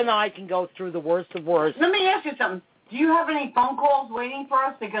Liz and I can go through the worst of worst. Let me ask you something. Do you have any phone calls waiting for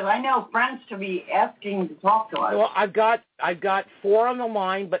us? Because I know friends to be asking to talk to us. Well, I've got 4 on the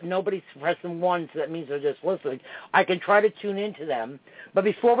line, but nobody's pressing 1, so that means they're just listening. I can try to tune into them. But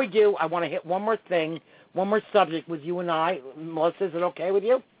before we do, I want to hit one more thing, one more subject with you and I. Melissa, is it okay with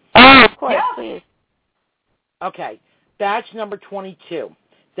you? Oh, of course, please. Okay. Badge number 22.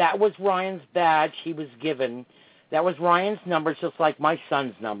 That was Ryan's badge he was given. That was Ryan's numbers, just like my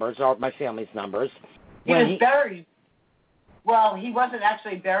son's numbers, or my family's numbers. He was buried. Well, he wasn't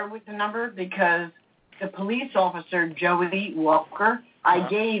actually buried with the number because the police officer, Joey Walker, I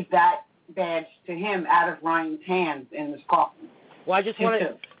gave that badge to him out of Ryan's hands in his coffin. Well, I just want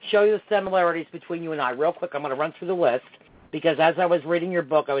to show you the similarities between you and I. Real quick, I'm going to run through the list because as I was reading your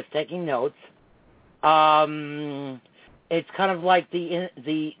book, I was taking notes. It's kind of like the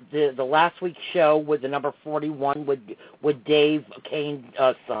last week's show with the number 41 with Dave Kane's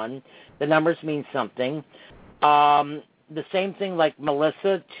son. The numbers mean something. The same thing like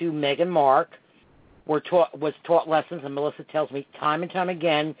Melissa to Meg and Mark was taught lessons, and Melissa tells me time and time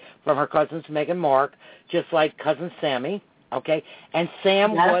again from her cousins Meg and Mark, just like cousin Sammy. Okay, and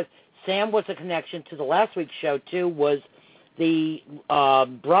Sam was a connection to the last week's show too. Was the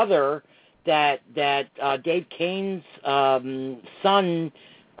brother that Dave Kane's son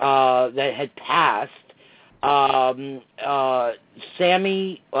that had passed.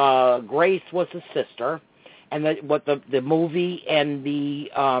 Sammy Grace was his sister, and what the movie and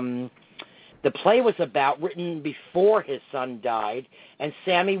the play was about, written before his son died. And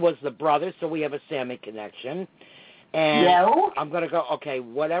Sammy was the brother, so we have a Sammy connection. And I'm going to go,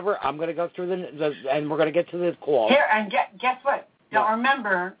 whatever. I'm going to go through and we're going to get to the call. Here, and guess what? Don't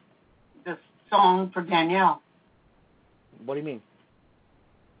remember the song for Danielle. What do you mean?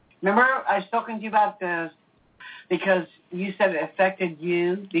 Remember I was talking to you about this because you said it affected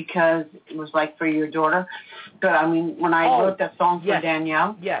you because it was like for your daughter. But I mean, when I wrote that song for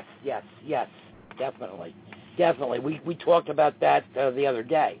Danielle. Yes, definitely. We talked about that the other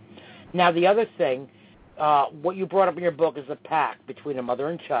day. Now, the other thing, what you brought up in your book is a pact between a mother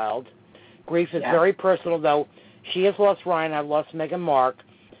and child. Grief is very personal, though. She has lost Ryan. I've lost Meg and Mark.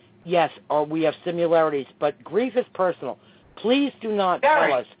 Yes, we have similarities, but grief is personal. Please do not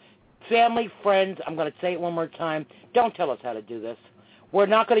tell us. Family, friends, I'm going to say it one more time, don't tell us how to do this. We're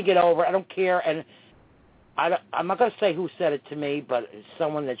not going to get over it. I don't care, and I'm not going to say who said it to me, but it's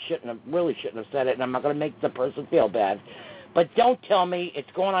someone that really shouldn't have said it, and I'm not going to make the person feel bad. But don't tell me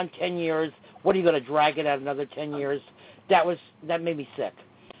it's going on 10 years. What, are you going to drag it out another 10 years? That made me sick.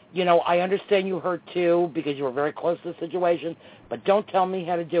 I understand you hurt too because you were very close to the situation, but don't tell me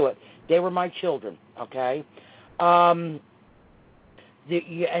how to do it. They were my children, okay? And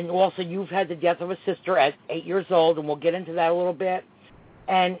also you've had the death of a sister at 8 years old, and we'll get into that a little bit.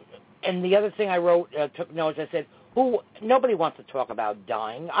 And the other thing I wrote, took notes, I said, nobody wants to talk about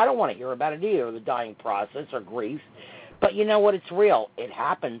dying. I don't want to hear about it either, the dying process or grief. But you know what? It's real. It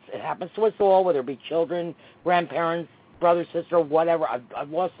happens. It happens to us all, whether it be children, grandparents, brother, sister, whatever. I've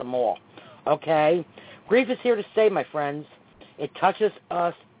lost them all. Okay? Grief is here to stay, my friends. It touches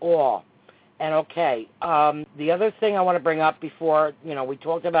us all. And the other thing I want to bring up before, we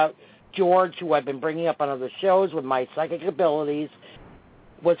talked about George, who I've been bringing up on other shows with my psychic abilities,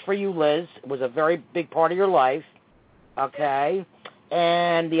 was for you, Liz. It was a very big part of your life. Okay?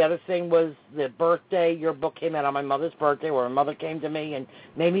 And the other thing was the birthday. Your book came out on my mother's birthday, where my mother came to me and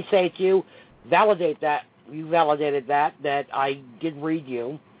made me say to you, validate that. You validated that I did read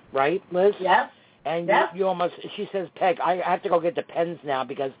you, right, Liz? Yes. And you almost, she says, Peg, I have to go get the pens now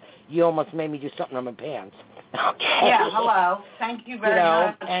because you almost made me do something on my pants. Okay. Yeah, hello. Thank you very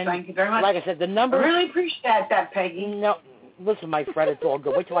much. And thank you very much. Like I said, the number. I really appreciate that, Peggy. No, listen, my friend, it's all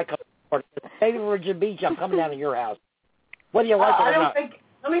good. Wait till I come. Maybe Virginia Beach, I'm coming down to your house. Whether you like it or not.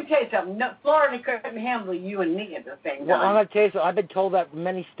 Let me tell you something. No, Florida couldn't handle you and me at the same time. Well, I'm going to tell you something. I've been told that in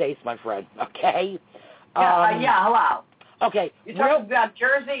many states, my friend. Okay? Yeah, hello. Okay. You're talking about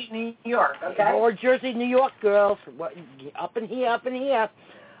Jersey, New York, okay? Or Jersey, New York, girls. Up in here.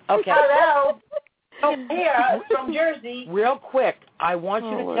 Okay. Hello. Here, from Jersey. Real quick, I want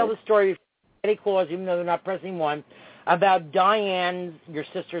you to tell the story of Eddie Claus, even though they're not pressing one, about Diane, your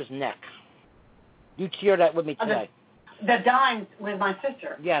sister's neck. You share that with me today. The dimes with my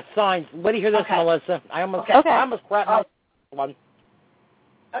sister. Yeah, signs. Wait to hear this, Melissa. I almost cracked my one.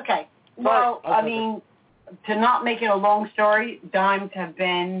 Okay. Well, I mean, to not make it a long story, dimes have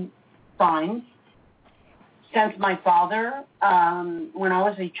been signs since my father. When I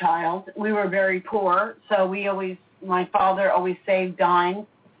was a child, we were very poor, so my father always saved dimes.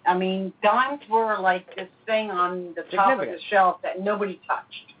 I mean, dimes were like this thing on the top of the shelf that nobody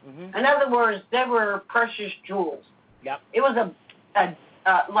touched. Mm-hmm. In other words, they were precious jewels. Yep. It was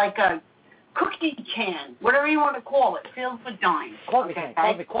like a cookie can, whatever you want to call it, filled with dimes. Coffee can.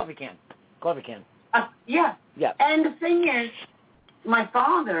 Yeah. Yeah. And the thing is, my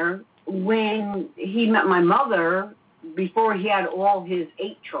father, when he met my mother, before he had all his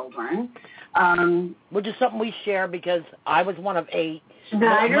 8 children, which is something we share because I was one of 8.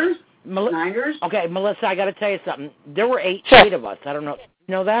 Snyders? Okay, Melissa, I got to tell you something. There were 8 of us. I don't know.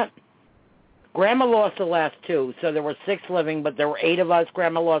 You know that? Grandma lost the last 2, so there were 6 living, but there were 8 of us.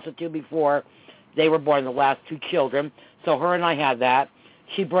 Grandma lost the 2 before they were born, the last 2 children. So her and I had that.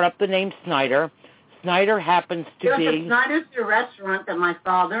 She brought up the name Snyder. Snyder happens to be... Snyder's the restaurant that my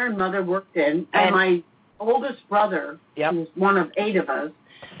father and mother worked in, and my oldest brother, who's one of 8 of us,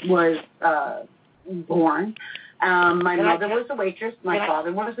 was born. My mother was a waitress. My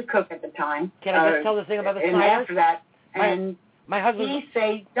father was a cook at the time. Can I just tell the thing about the Snyders? And after that, he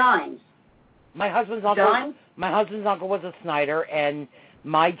saved dimes. My husband's uncle was a Snyder, and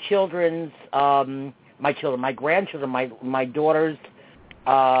my grandchildren, my daughter's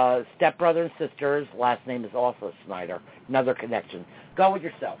stepbrother and sister's last name is also Snyder. Another connection. Go with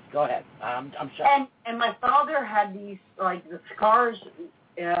yourself. Go ahead. I'm sorry. And my father had these, like, the scars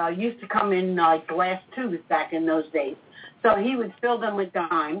used to come in glass tubes back in those days. So he would fill them with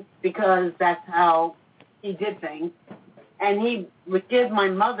dimes because that's how he did things. And he would give my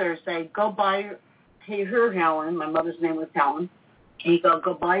mother, say, go buy, here, Helen, my mother's name was Helen. He'd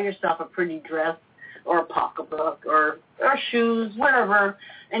go buy yourself a pretty dress or a pocketbook or shoes, whatever.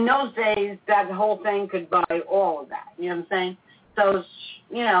 In those days, that whole thing could buy all of that. You know what I'm saying? So,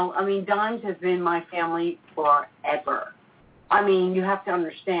 I mean, dimes have been my family forever. I mean, you have to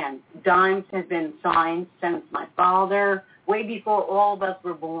understand, dimes have been signs since my father, way before all of us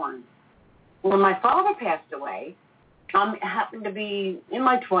were born. When my father passed away, I happened to be in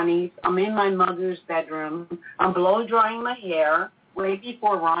my 20s. I'm in my mother's bedroom. I'm blow drying my hair way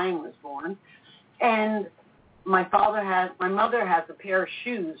before Ryan was born. And my mother has a pair of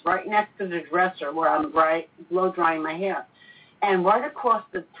shoes right next to the dresser where I'm blow drying my hair. And right across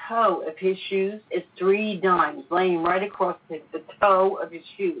the toe of his shoes is 3 dimes laying right across the toe of his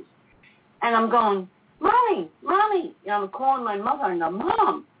shoes. And I'm going, Mommy. I'm calling my mother and I'm,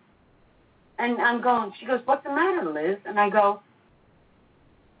 Mom. And I'm going, she goes, what's the matter, Liz? And I go,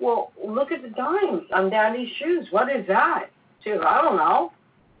 well, look at the dimes on Daddy's shoes. What is that? She goes, I don't know.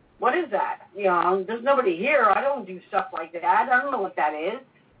 What is that? There's nobody here. I don't do stuff like that. I don't know what that is.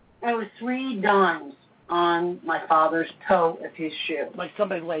 And it was 3 dimes on my father's toe of his shoe. Like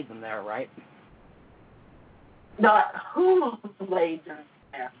somebody laid them there, right? Not who laid them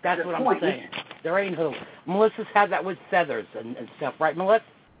there. That's what I'm saying. There ain't who. Melissa's had that with feathers and stuff, right, Melissa?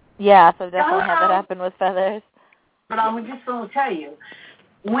 Yeah, so definitely had that happen with feathers. But I'm just going to tell you,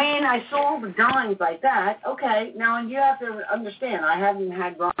 when I saw the dimes like that, okay, now you have to understand, I haven't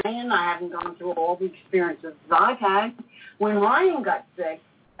had Ryan, I haven't gone through all the experiences I've had. When Ryan got sick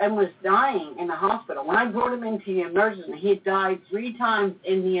and was dying in the hospital, when I brought him into the emergency, he had died 3 times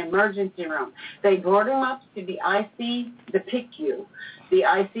in the emergency room. They brought him up to the PICU,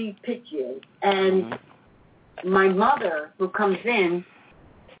 and my mother, who comes in,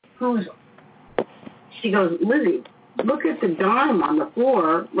 she goes, Lizzie, look at the dime on the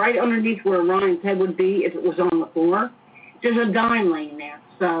floor, right underneath where Ryan's head would be if it was on the floor. There's a dime laying there.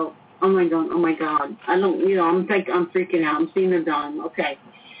 So I'm like going, oh my God. I'm freaking out. I'm seeing a dime. Okay.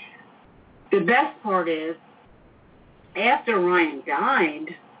 The best part is, after Ryan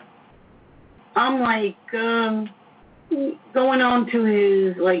died, I'm like going on to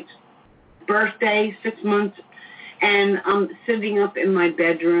his birthday, 6 months, and I'm sitting up in my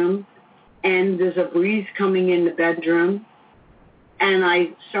bedroom, and there's a breeze coming in the bedroom, and I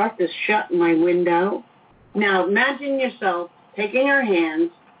start to shut my window. Now, imagine yourself taking your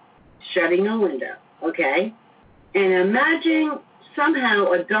hands, shutting a window, okay? And imagine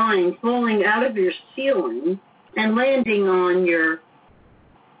somehow a dime falling out of your ceiling and landing on your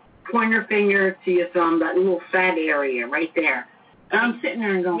pointer finger to your thumb, that little fat area right there. And I'm sitting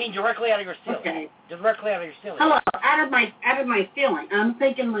there and going, you mean directly out of your ceiling? Okay. Directly out of your ceiling. Hello, out of my ceiling. I'm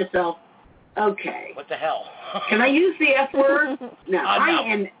thinking to myself, okay. What the hell? Can I use the F word? No, I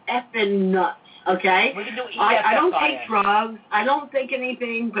am effing nuts, okay? We can do I don't take drugs. I don't think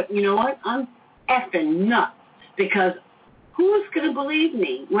anything, but you know what? I'm effing nuts because who's going to believe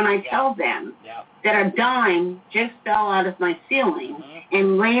me when I tell them that a dime just fell out of my ceiling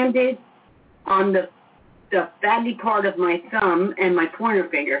and landed on the fatty part of my thumb and my pointer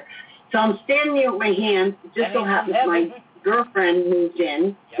finger. So I'm standing there with my hands. Just so happens my girlfriend moved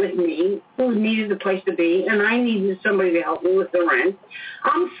in with me, who needed a place to be, and I needed somebody to help me with the rent.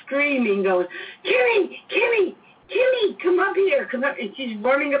 I'm screaming, going, Kimmy, come up here, come up. And she's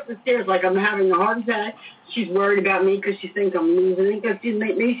running up the stairs like I'm having a heart attack. She's worried about me because she thinks I'm losing it, because she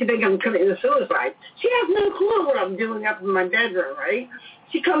thinks I'm committing suicide. She has no clue what I'm doing up in my bedroom, right?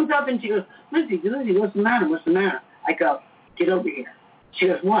 She comes up and she goes, Lizzie, what's the matter? I go, get over here. She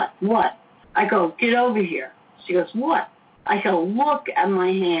goes, what? I go, get over here. She goes, what? I go, look at my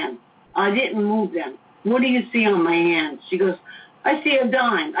hands. I didn't move them. What do you see on my hands? She goes, I see a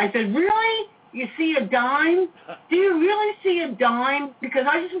dime. I said, really? You see a dime? Do you really see a dime? Because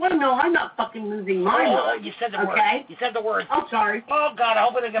I just want to know I'm not fucking losing my mind. You said the word. Okay? You said the word. I'm sorry. Oh, God, I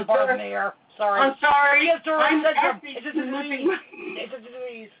hope it didn't get part of the air. Sorry. I'm sorry. Yes, sir. I'm It's a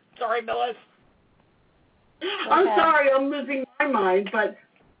disease. Sorry, Millis. I'm sorry, I'm losing my mind, but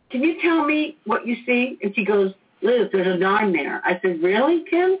can you tell me what you see? And she goes, Liz, there's a dime there. I said, really,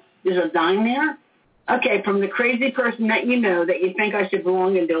 Kim? There's a dime there? Okay, from the crazy person that you know that you think I should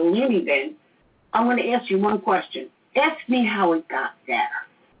belong into a loony bin, I'm going to ask you one question. Ask me how it got there.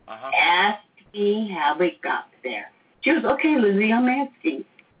 Ask me how it got there. She goes, okay, Lizzie, I'm asking.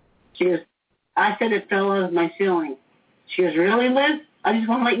 She goes, I said it fell out of my ceiling. She goes, really, Liz? I just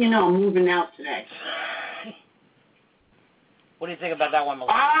want to let you know I'm moving out today. What do you think about that one,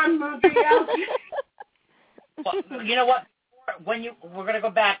 Melissa? I'm moving out. Well, you know what? We're going to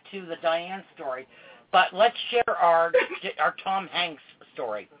go back to the Diane story, but let's share our Tom Hanks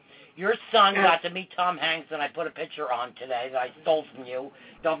story. Your son got to meet Tom Hanks, and I put a picture on today that I stole from you.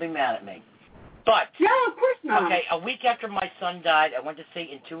 Don't be mad at me. But no, of course not. Okay, a week after my son died, I went to see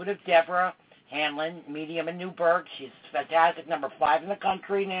Intuitive Deborah Hanlon, medium in Newburgh. She's fantastic, number 5 in the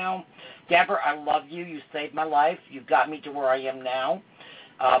country now. Deborah, I love you. You saved my life. You got me to where I am now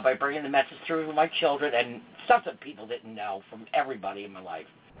by bringing the message through to my children and stuff that people didn't know from everybody in my life.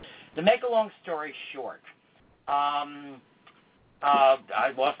 To make a long story short, I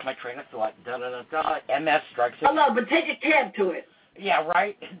lost my train of thought. MS strikes. Hello, but take a cab to it. Yeah,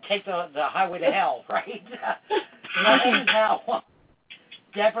 right? Take the highway to hell, right? Anyhow,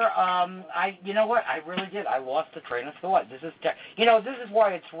 Deborah, you know what? I really did. I lost the train of thought. This is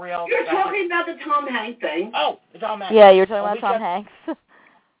why it's real. You're talking about the Tom Hanks thing. Oh, the Tom Hanks. Yeah, you're talking about Tom Hanks.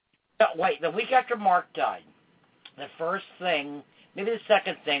 Wait, the week after Mark died, the first thing, maybe the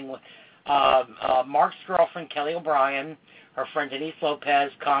second thing, Mark's girlfriend, Kelly O'Brien, her friend Denise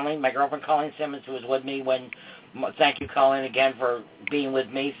Lopez, Colleen, my girlfriend Colleen Simmons, who was with me thank you, Colleen, again for being with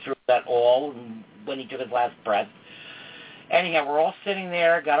me through that all, when he took his last breath. Anyhow, we're all sitting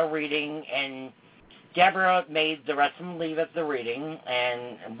there, got a reading, and Deborah made the rest of them leave at the reading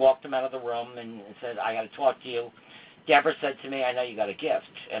and walked them out of the room and said, I got to talk to you. Deborah said to me, I know you got a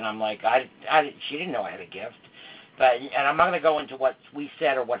gift. And I'm like, she didn't know I had a gift. And I'm not going to go into what we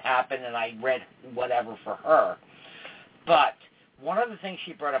said or what happened, and I read whatever for her. But one of the things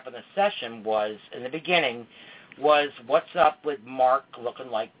she brought up in the session was, in the beginning, was what's up with Mark looking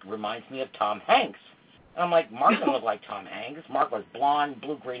like, reminds me of Tom Hanks. And I'm like, Mark didn't look like Tom Hanks. Mark was blonde,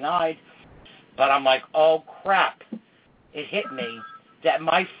 blue-green-eyed. But I'm like, oh, crap. It hit me that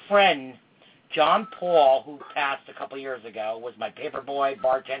my friend, John Paul, who passed a couple years ago, was my paper boy,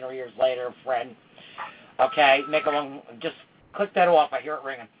 bartender years later, friend. Okay, just click that off. I hear it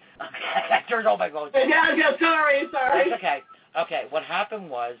ringing. Okay, I turned all my phones. Yeah, sorry. That's okay. Okay, what happened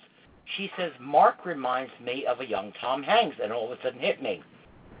was, she says, Mark reminds me of a young Tom Hanks, and all of a sudden hit me.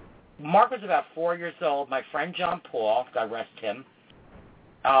 Mark was about 4 years old. My friend John Paul, God rest him,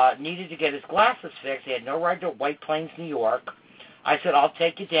 needed to get his glasses fixed. He had no ride to White Plains, New York. I said, I'll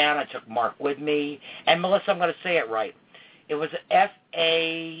take you down. I took Mark with me. And Melissa, I'm going to say it right. It was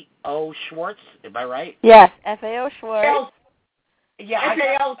F.A.O. Schwartz. Am I right? Yes, F.A.O. Schwartz. Yeah,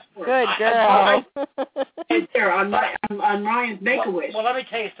 F.A.O. Good girl. Right there on Ryan's Make-A-Wish. Well, let me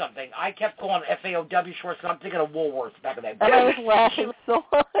tell you something. I kept calling F.A.O.W. Schwartz, and I'm thinking of Woolworths back in that day. And I was laughing so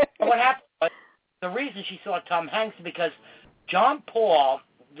hard. What happened was, the reason she saw Tom Hanks is because John Paul,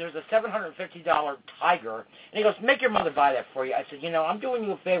 there's a $750 tiger, and he goes, make your mother buy that for you. I said, I'm doing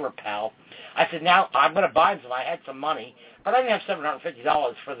you a favor, pal. I said, now I'm going to buy him some. I had some money, but I didn't have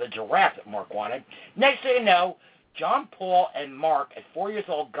 $750 for the giraffe that Mark wanted. Next thing you know, John Paul and Mark, at 4 years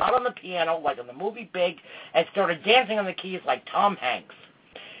old, got on the piano, like in the movie Big, and started dancing on the keys like Tom Hanks.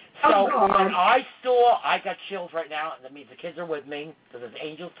 So when I got chills right now, and that means the kids are with me, because there's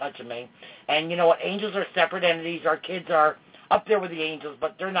angels touching me. And you know what? Angels are separate entities. Our kids are up there with the angels,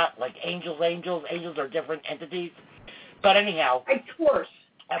 but they're not like angels. Angels are different entities. But anyhow. Of course.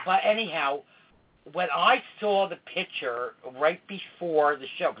 When I saw the picture right before the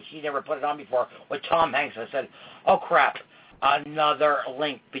show, because she never put it on before, with Tom Hanks, I said, oh, crap, another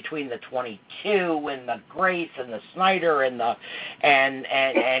link between the 22 and the Grace and the Snyder and the and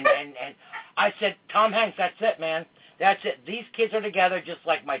I said, Tom Hanks, that's it, man. That's it. These kids are together just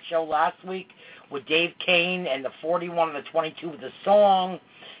like my show last week with Dave Kane and the 41 and the 22 with the song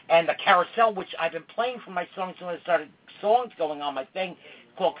and the carousel, which I've been playing for my songs when I started songs going on my thing.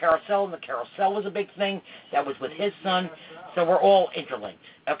 Called Carousel, and the Carousel was a big thing. That was with his son. So we're all interlinked.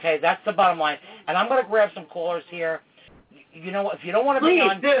 Okay, that's the bottom line. And I'm going to grab some callers here. If you don't want to be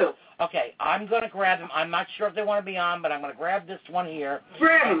on... Please do. Okay, I'm going to grab them. I'm not sure if they want to be on, but I'm going to grab this one here.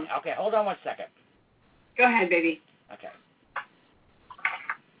 Grab them. Okay, hold on one second. Go ahead, baby. Okay.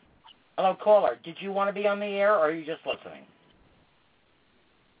 Hello, caller. Did you want to be on the air, or are you just listening?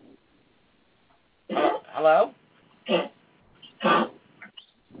 Hello?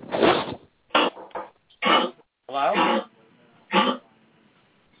 Hello?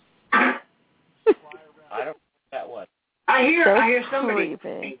 I don't know what that was. I hear somebody.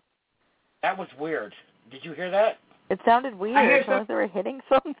 Creepy. That was weird. Did you hear that? It sounded weird. Sounds like they were hitting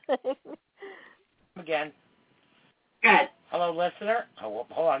something. Again. Good. Hello, listener. Oh,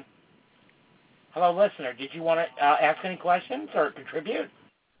 hold on. Hello, listener. Did you want to ask any questions or contribute?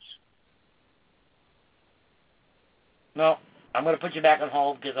 No. I'm going to put you back on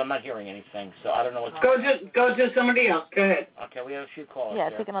hold because I'm not hearing anything, so I don't know what's going on. Go to somebody else. Go ahead. Okay, we have a few callers Yeah,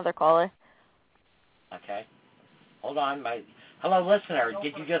 here. take another caller. Okay. Hold on. Hello, listener.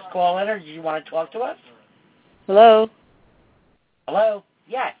 Did you just call in, or did you want to talk to us? Hello? Hello?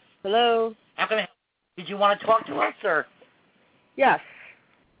 Yes. Hello? How can I help? Did you want to talk to us, or? Yes.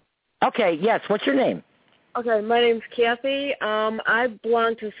 Okay, yes. What's your name? Okay, my name's Carthy. I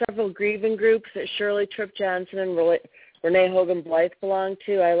belong to several grieving groups that Shirley Tripp Johnson and Renee Hogan Blythe belonged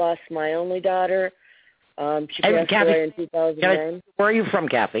to. I lost my only daughter. She passed away in 2009. Where are you from,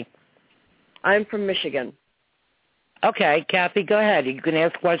 Kathy? I'm from Michigan. Okay, Kathy, go ahead. You can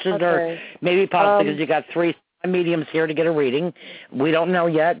ask questions or maybe possibly because you got 3 mediums here to get a reading. We don't know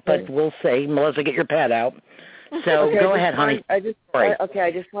yet, but we'll see. Melissa, get your pad out. So go ahead, honey. I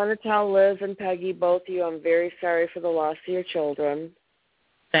just want to tell Liz and Peggy, both of you, I'm very sorry for the loss of your children.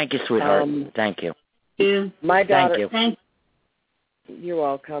 Thank you, sweetheart. Thank you. My daughter. Thank you. You're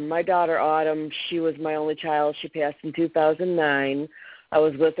welcome. My daughter, Autumn, she was my only child. She passed in 2009. I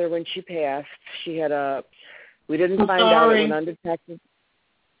was with her when she passed. She had we didn't find out, it went undetected.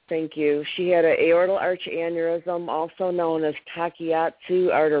 Thank you. She had an aortal arch aneurysm, also known as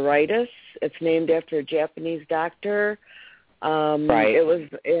Takayatsu arteritis. It's named after a Japanese doctor. Right. It was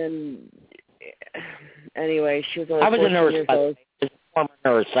anyway, she was only 14 years old. I was a former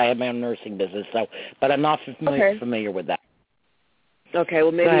nurse. I have my own nursing business, but I'm not familiar with that. Okay,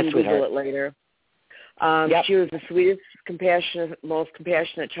 well, maybe ahead, you can Google it later. Yep. She was the sweetest, most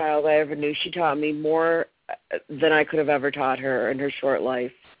compassionate child I ever knew. She taught me more than I could have ever taught her in her short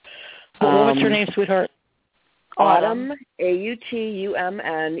life. What's your name, sweetheart? Autumn, Autumn, Ilona,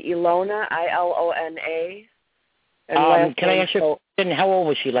 Ilona. Can I ask you, how old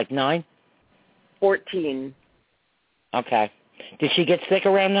was she, like 9? 14. Okay. Did she get sick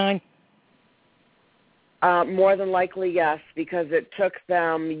around 9? More than likely, yes, because it took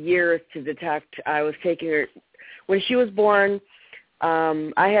them years to detect. I was taking her when she was born.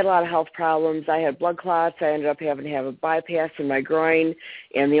 I had a lot of health problems. I had blood clots. I ended up having to have a bypass in my groin,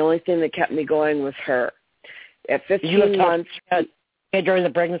 and the only thing that kept me going was her. At 15 months. During the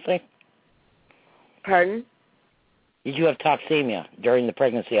pregnancy? Pardon? Did you have toxemia during the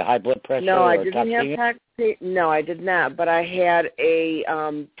pregnancy, a high blood pressure? No, I didn't toxemia? have toxemia. No, I did not. But I had a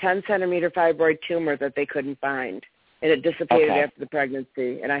 10-centimeter fibroid tumor that they couldn't find, and it dissipated after the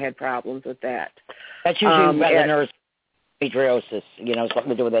pregnancy, and I had problems with that. That's usually by the nurse. endometriosis, something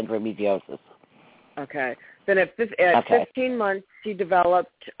to do with endometriosis. Okay. Then at 15 months, she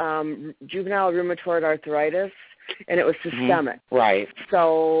developed juvenile rheumatoid arthritis, and it was systemic. Mm-hmm. Right.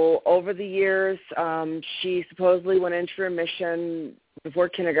 So over the years, she supposedly went into remission before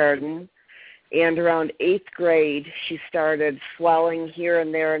kindergarten, and around 8th grade, she started swelling here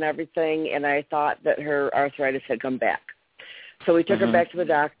and there and everything, and I thought that her arthritis had come back. So we took her back to the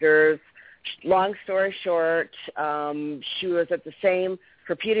doctors. Long story short, she was at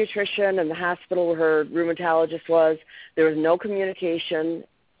her pediatrician and the hospital where her rheumatologist was. There was no communication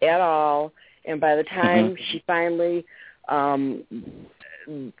at all, and by the time she finally, the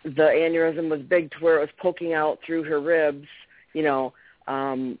aneurysm was big to where it was poking out through her ribs,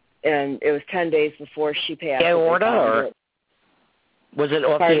 and it was 10 days before she passed. Aorta, or was it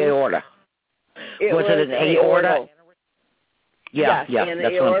off the aorta? Was it an aorta? Yeah, yes, an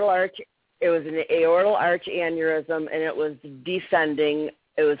aortal arch. It was an aortal arch aneurysm, and it was descending.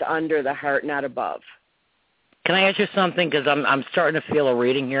 It was under the heart, not above. Can I ask you something? Because I'm starting to feel a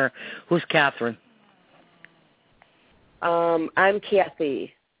reading here. Who's Catherine? I'm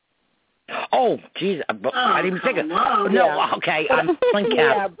Carthy. Oh, geez, I didn't even think of. No, yeah. Okay, I'm feeling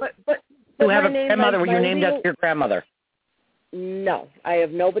Catherine. Yeah, but you have a grandmother. Were you named after your grandmother? No, I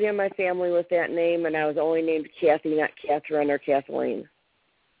have nobody in my family with that name, and I was only named Carthy, not Catherine or Kathleen.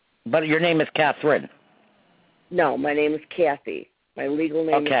 But your name is Catherine. No, my name is Carthy. My legal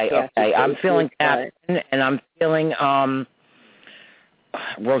name is Carthy. Okay. I'm feeling Catherine, and I'm feeling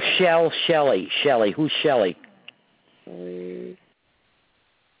Rochelle Shelley. Who's Shelley?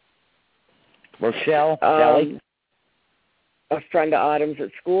 Rochelle Shelley? A friend of Autumn's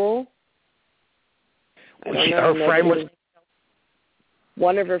at school. Her friend was...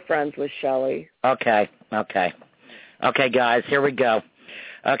 One of her friends was Shelley. Okay, guys, here we go.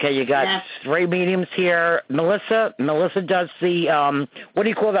 Okay, you got 3 mediums here. Melissa does the, what do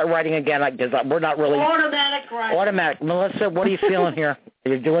you call that writing again? Because we're not really... Automatic writing. Automatic. Melissa, what are you feeling here?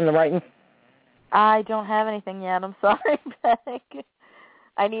 Are you doing the writing? I don't have anything yet. I'm sorry, Peg.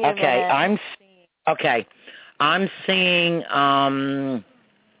 I need a minute. I'm seeing, oh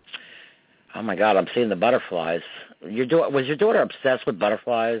my God, I'm seeing the butterflies. Was your daughter obsessed with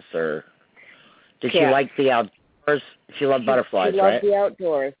butterflies, or did she like the outdoors? She loved butterflies, right? She loved the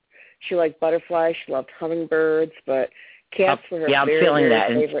outdoors. She liked butterflies. She loved hummingbirds, but cats were her very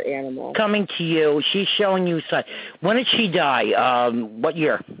favorite animal. Coming to you, she's showing you. When did she die? What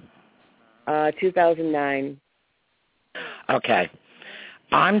year? 2009. Okay,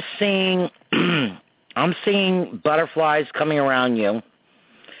 I'm seeing butterflies coming around you.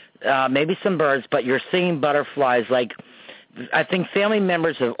 Maybe some birds, but you're seeing butterflies. Like, I think family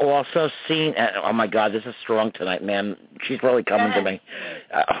members have also seen. Oh my God, this is strong tonight, man. She's really coming to me.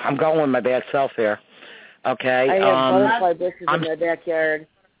 I'm going with my bad self here. Okay. I have butterfly bushes in my backyard.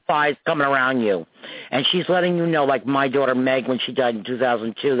 Butterflies coming around you, and she's letting you know. Like my daughter Meg, when she died in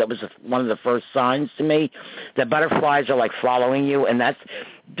 2002, that was one of the first signs to me that butterflies are like following you, and that's.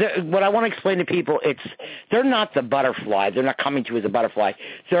 What I want to explain to people, they're not the butterfly. They're not coming to you as a butterfly.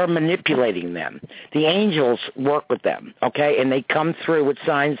 They're manipulating them. The angels work with them, okay? And they come through with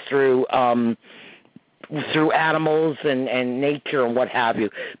signs through animals and nature and what have you.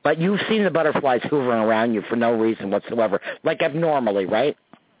 But you've seen the butterflies hoovering around you for no reason whatsoever, like abnormally, right?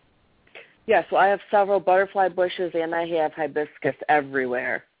 Yes, well, I have several butterfly bushes, and I have hibiscus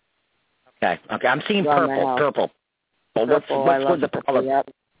everywhere. Okay. I'm seeing purple. Well, what's the color? Yep.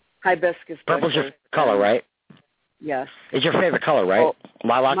 Hibiscus. Purple's your color, right? Yes. It's your favorite color, right? Well,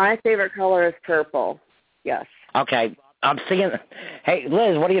 Lilac? my favorite color is purple. Yes. Okay. I'm seeing. Hey,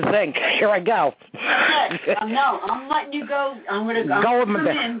 Liz, what do you think? Here I go. Okay. No, I'm letting you go. I'm going to go with my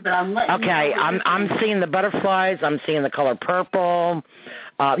but I'm letting you go. Okay. I'm seeing the butterflies. I'm seeing the color purple.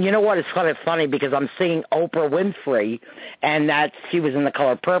 You know what? It's kind of funny because I'm seeing Oprah Winfrey, and she was in the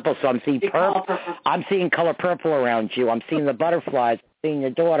color purple, so I'm seeing purple. I'm seeing color purple around you. I'm seeing the butterflies. I'm seeing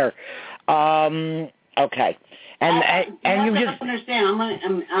your daughter. Okay. And you just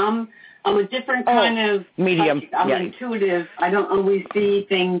understand. I'm a different kind of medium. I'm intuitive. I don't always see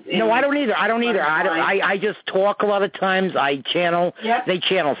things. No, I don't either. I just talk a lot of times. I channel. Yep. They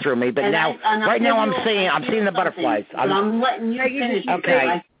channel through me. But now I'm seeing the butterflies. I'm letting you finish.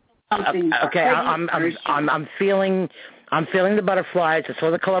 Okay. Okay. I'm feeling the butterflies. I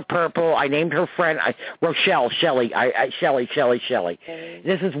saw the color purple. I named her friend Rochelle Shelley. Shelley. Okay.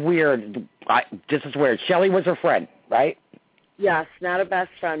 This is weird. Shelley was her friend, right? Yes, not a best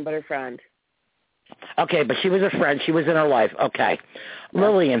friend, but a friend. Okay, but she was a friend. She was in her life. Okay. Yeah.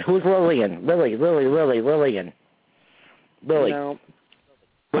 Lillian. Who's Lillian? Lillian. Lily. No.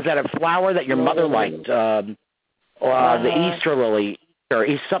 Was that a flower that your mother liked? The Easter lily.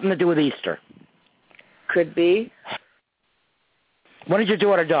 Easter. Something to do with Easter. Could be. When did your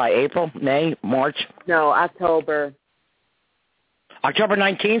daughter die? April? May? March? No, October. October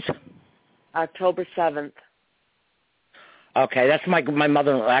 19th? October 7th. Okay, that's my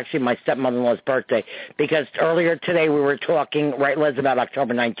mother, actually my stepmother-in-law's birthday, because earlier today we were talking, right, Liz, about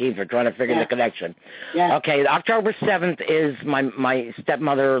October 19th. We're trying to figure the connection. Yeah. Okay, October 7th is my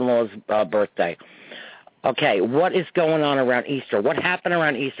stepmother-in-law's birthday. Okay, what is going on around Easter? What happened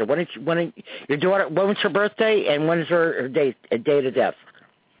around Easter? When your daughter, when was her birthday, and when is her date of death?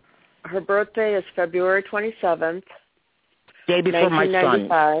 Her birthday is February 27th. Day before my son.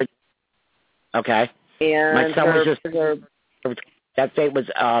 Okay. And my son was just... That date was,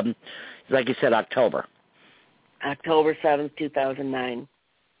 like you said, October. October 7th, 2009.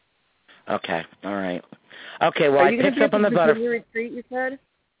 Okay, all right. Okay, well, I picked up on the butterfly. Retreat, you said?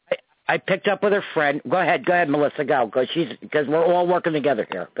 I picked up with her friend. Go ahead, Melissa, go, because we're all working together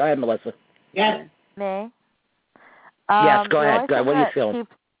here. Go ahead, Melissa. Yes. Me? Yes, go ahead. What are you feeling?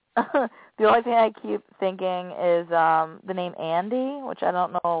 The only thing I keep thinking is the name Andy, which I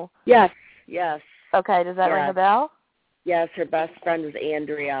don't know. Yes. Okay, does that ring a bell? Yes, her best friend is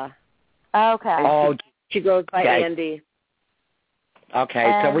Andrea. Okay. She goes by Andy. Okay,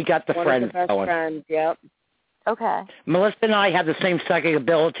 and so we got the friends best going. Friends, yep. Okay. Melissa and I have the same psychic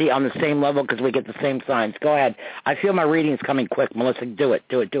ability on the same level because we get the same signs. Go ahead. I feel my reading's coming quick. Melissa, do it.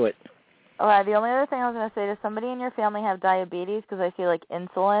 Okay, the only other thing I was going to say, does somebody in your family have diabetes? Because I feel like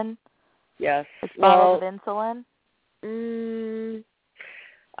insulin. Yes. Bottles of insulin.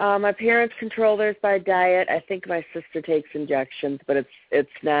 My parents control theirs by diet. I think my sister takes injections, but it's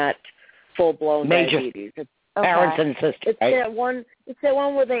not full-blown diabetes. It's parents and sisters. It's right? that one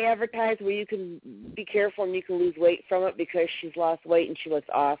where they advertise where you can be careful and you can lose weight from it because she's lost weight and she looks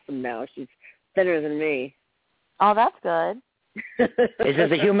awesome now. She's thinner than me. Oh, that's good. Is it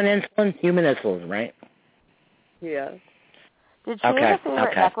the human insulin? Human insulin, right? Yeah. Did she have a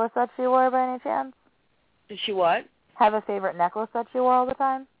favorite necklace that she wore by any chance? Did she what? Have a favorite necklace that she wore all the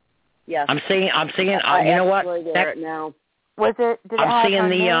time? Yes. I'm seeing. You know what? Wear it now. Did it have her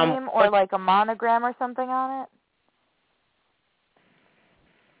name or like a monogram or something on it?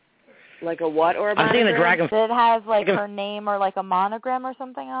 Like a what or a monogram? I'm seeing a dragon. Did it have like her name or like a monogram or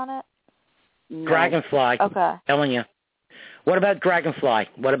something on it? No. Dragonfly. Okay. I'm telling you. What about dragonfly?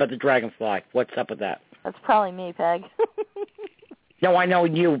 What about the dragonfly? What's up with that? That's probably me, Peg. No, I know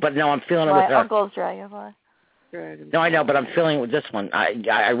you, but no, I'm feeling it with her. My uncle's dragonfly. No, I know, but I'm feeling it with this one.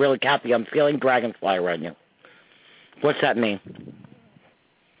 I really, Carthy, I'm feeling dragonfly around you. What's that mean?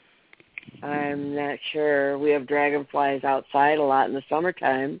 I'm not sure. We have dragonflies outside a lot in the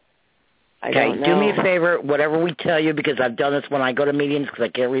summertime. I don't know. Do me a favor, whatever we tell you, because I've done this when I go to meetings because I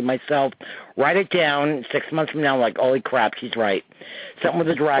can't read myself, write it down 6 months from now, like, holy crap, she's right. Something with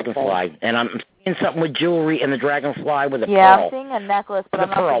a dragonfly. Okay. And I'm seeing something with jewelry and the dragonfly with a pearl. Yeah, I'm seeing a necklace, but I'm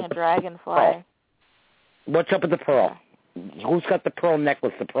not seeing a dragonfly. Pearl. What's up with the pearl? Who's got the pearl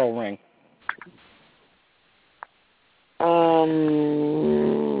necklace, the pearl ring? I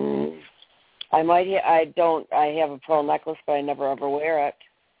have a pearl necklace, but I never ever wear it.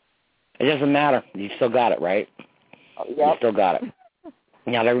 It doesn't matter. You still got it, right? Yep. You still got it.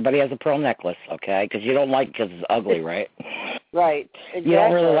 Not everybody has a pearl necklace, okay? Because you don't like it because it's ugly, right? Right. Exactly. You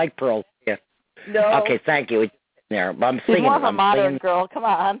don't really like pearls, yeah. No. Okay, thank you. It's there, but I'm She's singing. more of a modern girl. Come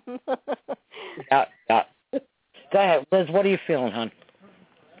on. Yeah. Go ahead, Liz. What are you feeling, hon?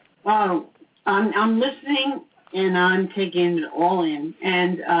 Oh, I'm listening and I'm taking it all in,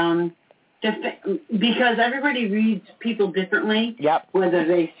 and because everybody reads people differently. Yep. Whether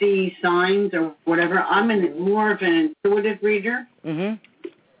they see signs or whatever, I'm more of an intuitive reader. Mhm.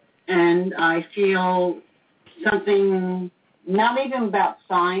 And I feel something, not even about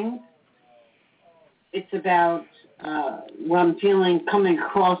signs. It's about what I'm feeling coming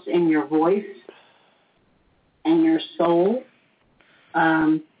across in your voice and your soul.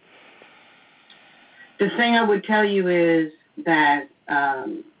 The thing I would tell you is that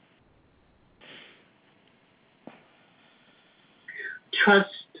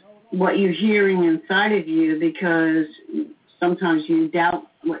trust what you're hearing inside of you, because sometimes you doubt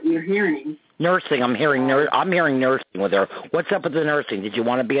what you're hearing. Nursing. I'm hearing nursing with her. What's up with the nursing? Did you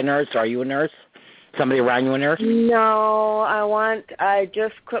want to be a nurse? Are you a nurse? Somebody around you a nurse? No, I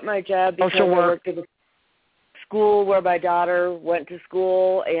just quit my job because I worked at a school where my daughter went to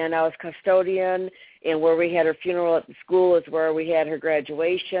school, and I was custodian, and where we had her funeral at the school is where we had her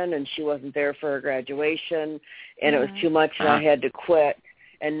graduation, and she wasn't there for her graduation, and it was too much, and I had to quit.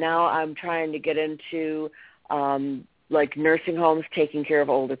 And now I'm trying to get into like nursing homes taking care of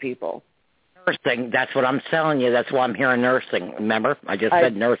older people. nursing. That's what I'm telling you. That's why I'm here in nursing. Remember? I just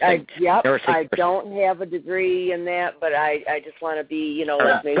said nursing. Nursing. I don't have a degree in that, but I just want to be,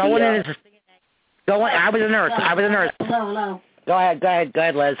 like maybe. I was a nurse. Hello. Go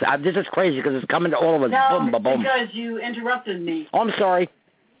ahead, Liz. This is crazy because it's coming to all of us. No, boom, boom, boom. Because you interrupted me. Oh, I'm sorry.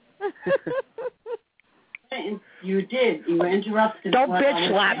 You did. You interrupted. Don't bitch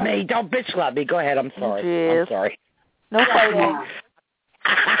slap me. Don't bitch slap me. Go ahead. I'm sorry. Jeez. I'm sorry. No fighting.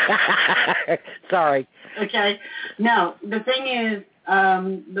 Sorry. Okay. No, the thing is,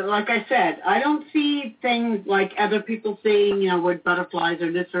 like I said, I don't see things like other people see, with butterflies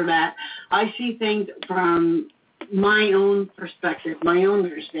or this or that. I see things from my own perspective, my own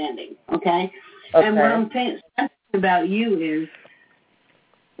understanding, okay? And what I'm saying about you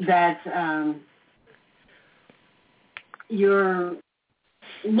is that you're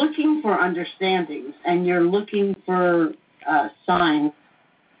looking for understandings and you're looking for signs.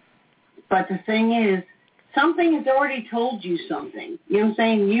 But the thing is, something has already told you something. You know what I'm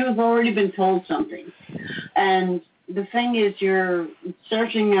saying? You've already been told something. And the thing is, you're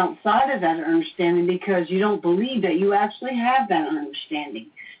searching outside of that understanding because you don't believe that you actually have that understanding.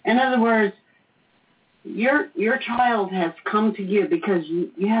 In other words, your child has come to you because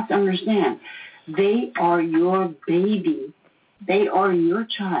you have to understand, they are your baby. They are your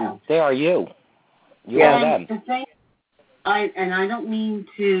child. They are you. You are them. The thing, I don't mean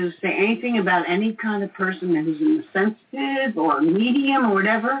to say anything about any kind of person who's in the sensitive or medium or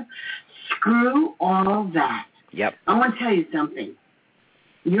whatever. Screw all that. Yep. I want to tell you something.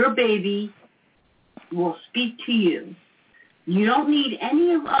 Your baby will speak to you. You don't need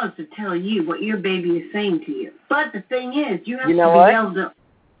any of us to tell you what your baby is saying to you. But the thing is, you have to be able to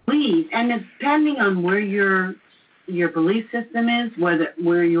believe. And depending on where your belief system is,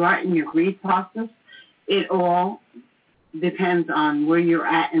 where you are in your grief process, it all depends on where you're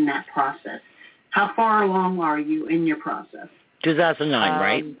at in that process. How far along are you in your process? 2009,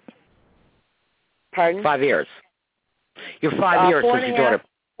 right? Pardon? 5 years. You're 5 years since your daughter.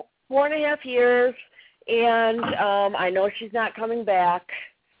 4.5 years, and I know she's not coming back.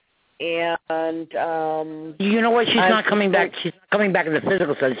 And you know what? She's not coming back. She's not coming back in the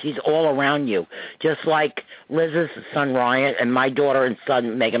physical sense. She's all around you, just like Liz's son Ryan and my daughter and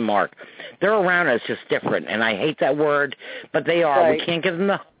son Megan Mark. They're around us, just different. And I hate that word, but they are. Right. We can't give them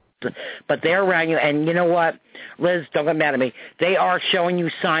the. But they're around you, and you know what, Liz? Don't get mad at me. They are showing you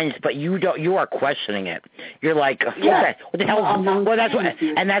signs, but you don't. You are questioning it. You're like, what the hell? Well, that's what,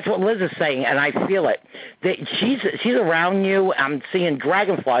 and that's what Liz is saying, and I feel it. She's around you. I'm seeing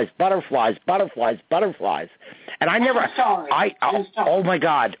dragonflies, butterflies, and I never. Oh my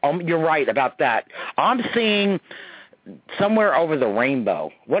God! You're right about that. I'm seeing somewhere over the rainbow.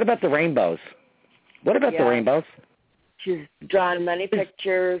 What about the rainbows? The rainbows? She's drawn many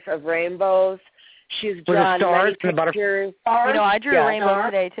pictures of rainbows. She's drawn many pictures. I drew a rainbow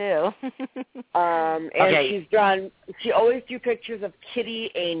today, too. And she always drew pictures of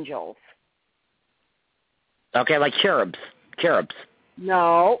kitty angels. Okay, like cherubs.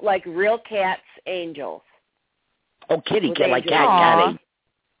 No, like real cats, angels. Oh, kitty, like catty.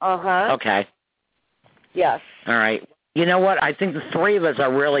 Uh-huh. Okay. Yes. All right. You know what? I think the three of us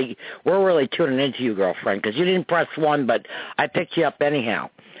we're really tuning into you, girlfriend, because you didn't press one, but I picked you up anyhow.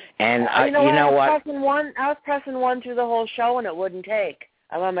 And you know what? I was pressing one through the whole show, and it wouldn't take.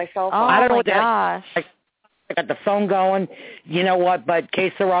 I'm on my cell phone. Oh, I don't know what gosh. I got the phone going. You know what? But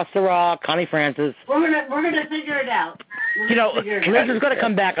que sera, Connie Francis. We're gonna figure it out. Liz is going to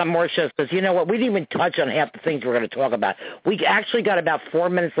come back on more shows because you know what? We didn't even touch on half the things we're going to talk about. We actually got about 4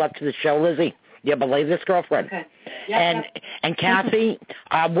 minutes left to the show, Lizzie. You believe this, girlfriend? Okay. And Carthy,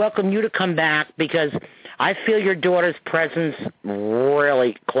 I welcome you to come back because I feel your daughter's presence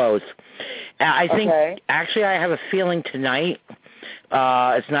really close. I think, actually, I have a feeling tonight,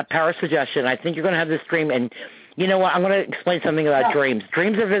 it's not power suggestion, I think you're going to have this dream. And you know what? I'm going to explain something about dreams.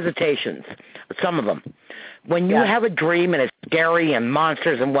 Dreams are visitations, some of them. When you have a dream and it's scary and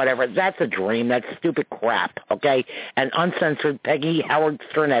monsters and whatever, that's a dream. That's stupid crap, okay? And uncensored, Peggy Howard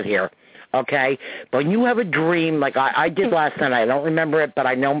Sturnett here. Okay, but when you have a dream like I did last night, I don't remember it, but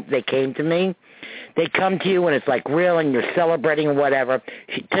I know they came to me. They come to you and it's like real, and you're celebrating or whatever.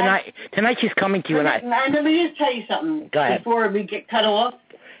 Tonight she's coming to you, let me just tell you something. Go ahead. Before we get cut off.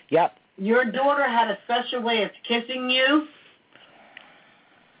 Yep. Your daughter had a special way of kissing you.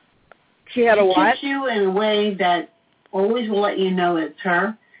 She had a what? Kissed you in a way that always will let you know it's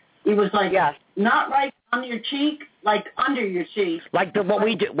her. It was like not right on your cheek. Like under your cheek. Like what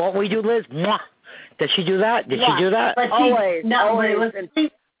we do, Liz? Mwah. Did she do that? Did she do that? But always.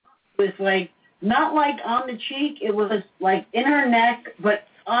 It was like, not like on the cheek. It was like in her neck, but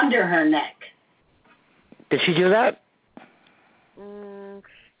under her neck. Did she do that?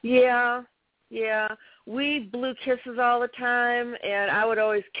 Yeah. We blew kisses all the time, and I would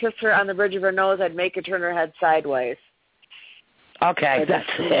always kiss her on the bridge of her nose. I'd make her turn her head sideways. Okay, that's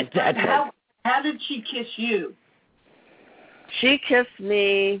it. How did she kiss you? She kissed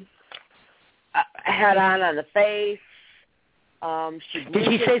me head on the face. Did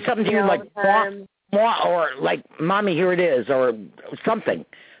she say something to you like, "Mwah," or like, "Mommy, here it is," or something?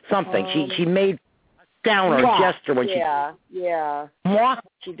 She made a sound or a gesture when Yeah. Mwah.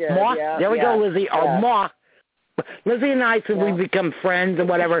 She did. Mwah. Yeah. There we go, Lizzie. Or mwah. Lizzie and I, since we become friends and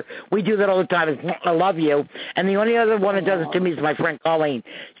whatever, we do that all the time. It's, I love you. And the only other one that does it to me is my friend Colleen.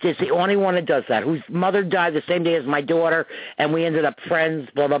 She's the only one that does that, whose mother died the same day as my daughter, and we ended up friends,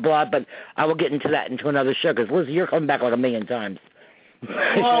 blah, blah, blah. But I will get into that into another show, because, Lizzie, you're coming back like a million times.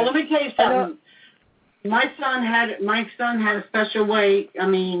 Well, let me tell you something. My son had a special way. I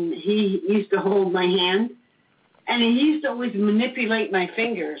mean, he used to hold my hand. And he used to always manipulate my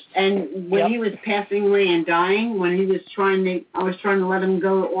fingers. And when he was passing away and dying, when I was trying to let him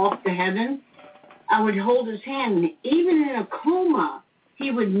go off to heaven, I would hold his hand. And even in a coma,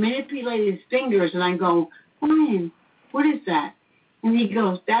 he would manipulate his fingers. And I go, Brian, what is that? And he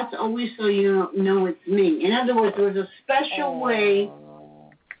goes, that's always so you know it's me. In other words, there was a special way.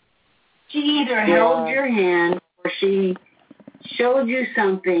 She either held your hand or she showed you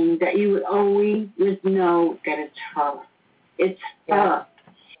something that you would always know that it's her. It's her.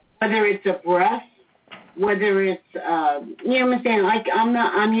 Whether it's a breath, whether it's, you know what I'm saying? Like, I'm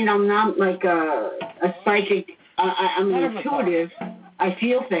not like a psychic. I'm an intuitive. I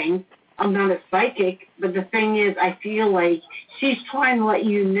feel things. I'm not a psychic, but the thing is, I feel like she's trying to let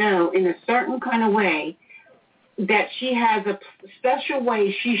you know in a certain kind of way that she has a special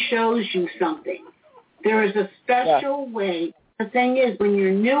way she shows you something. There is a special way. The thing is, when you're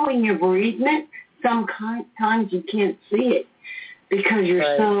new in your bereavement, sometimes you can't see it because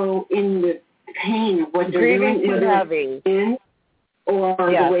you're so in the pain of what they're doing, too heavy, or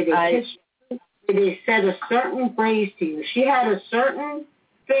the way they kiss you. They said a certain phrase to you. She had a certain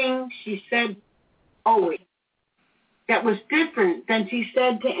thing she said always that was different than she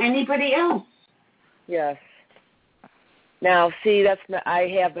said to anybody else. Yes. Now, see,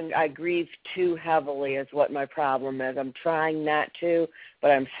 I grieve too heavily is what my problem is. I'm trying not to,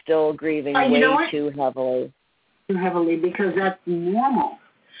 but I'm still grieving way too heavily. Too heavily, because that's normal.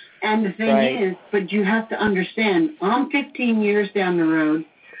 And the thing is, but you have to understand, I'm 15 years down the road.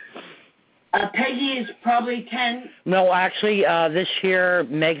 Peggy is probably 10. No, actually, this year,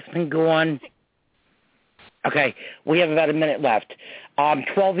 Meg's been gone. Okay, we have about a minute left.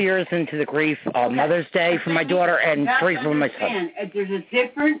 12 years into the grief, Mother's Day for my daughter and 3 for my son. There's a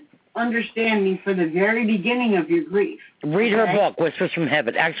different understanding for the very beginning of your grief. Read her book, Whispers from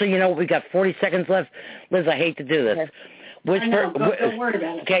Heaven. Actually, you know, we got 40 seconds left. Liz, I hate to do this. Don't worry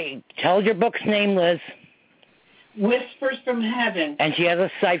about it. Okay, tell your book's name, Liz. Whispers from Heaven. And she has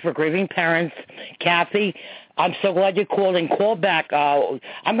a site for grieving parents. Carthy, I'm so glad you called and call back. I'm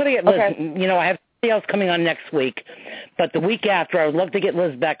going to get Liz, you know, I have somebody else coming on next week. But the week after, I would love to get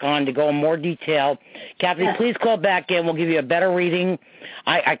Liz back on to go in more detail. Carthy, please call back in. We'll give you a better reading.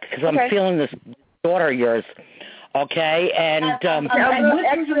 Because I'm feeling this daughter of yours. Okay? And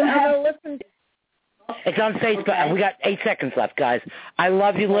I'll listen. It's on Facebook. We got 8 seconds left, guys. I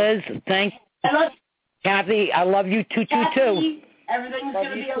love you, Liz. Thank you. Carthy, I love you, 222. Everything's going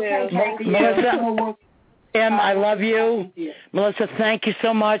to be okay. Melissa, I love you. Melissa, thank you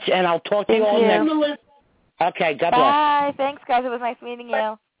so much, and I'll talk to you all next. Okay, God bless. Bye. Thanks, guys. It was nice meeting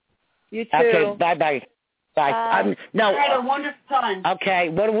you. You too. Okay, bye-bye. Bye. No. I had a wonderful time. Okay,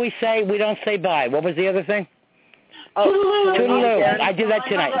 what do we say? We don't say bye. What was the other thing? Toodaloo. I did that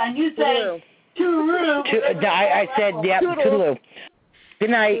tonight. And you said toodaloo. I said, toodaloo.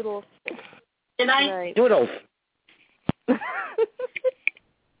 Good night. Good night. Doodles.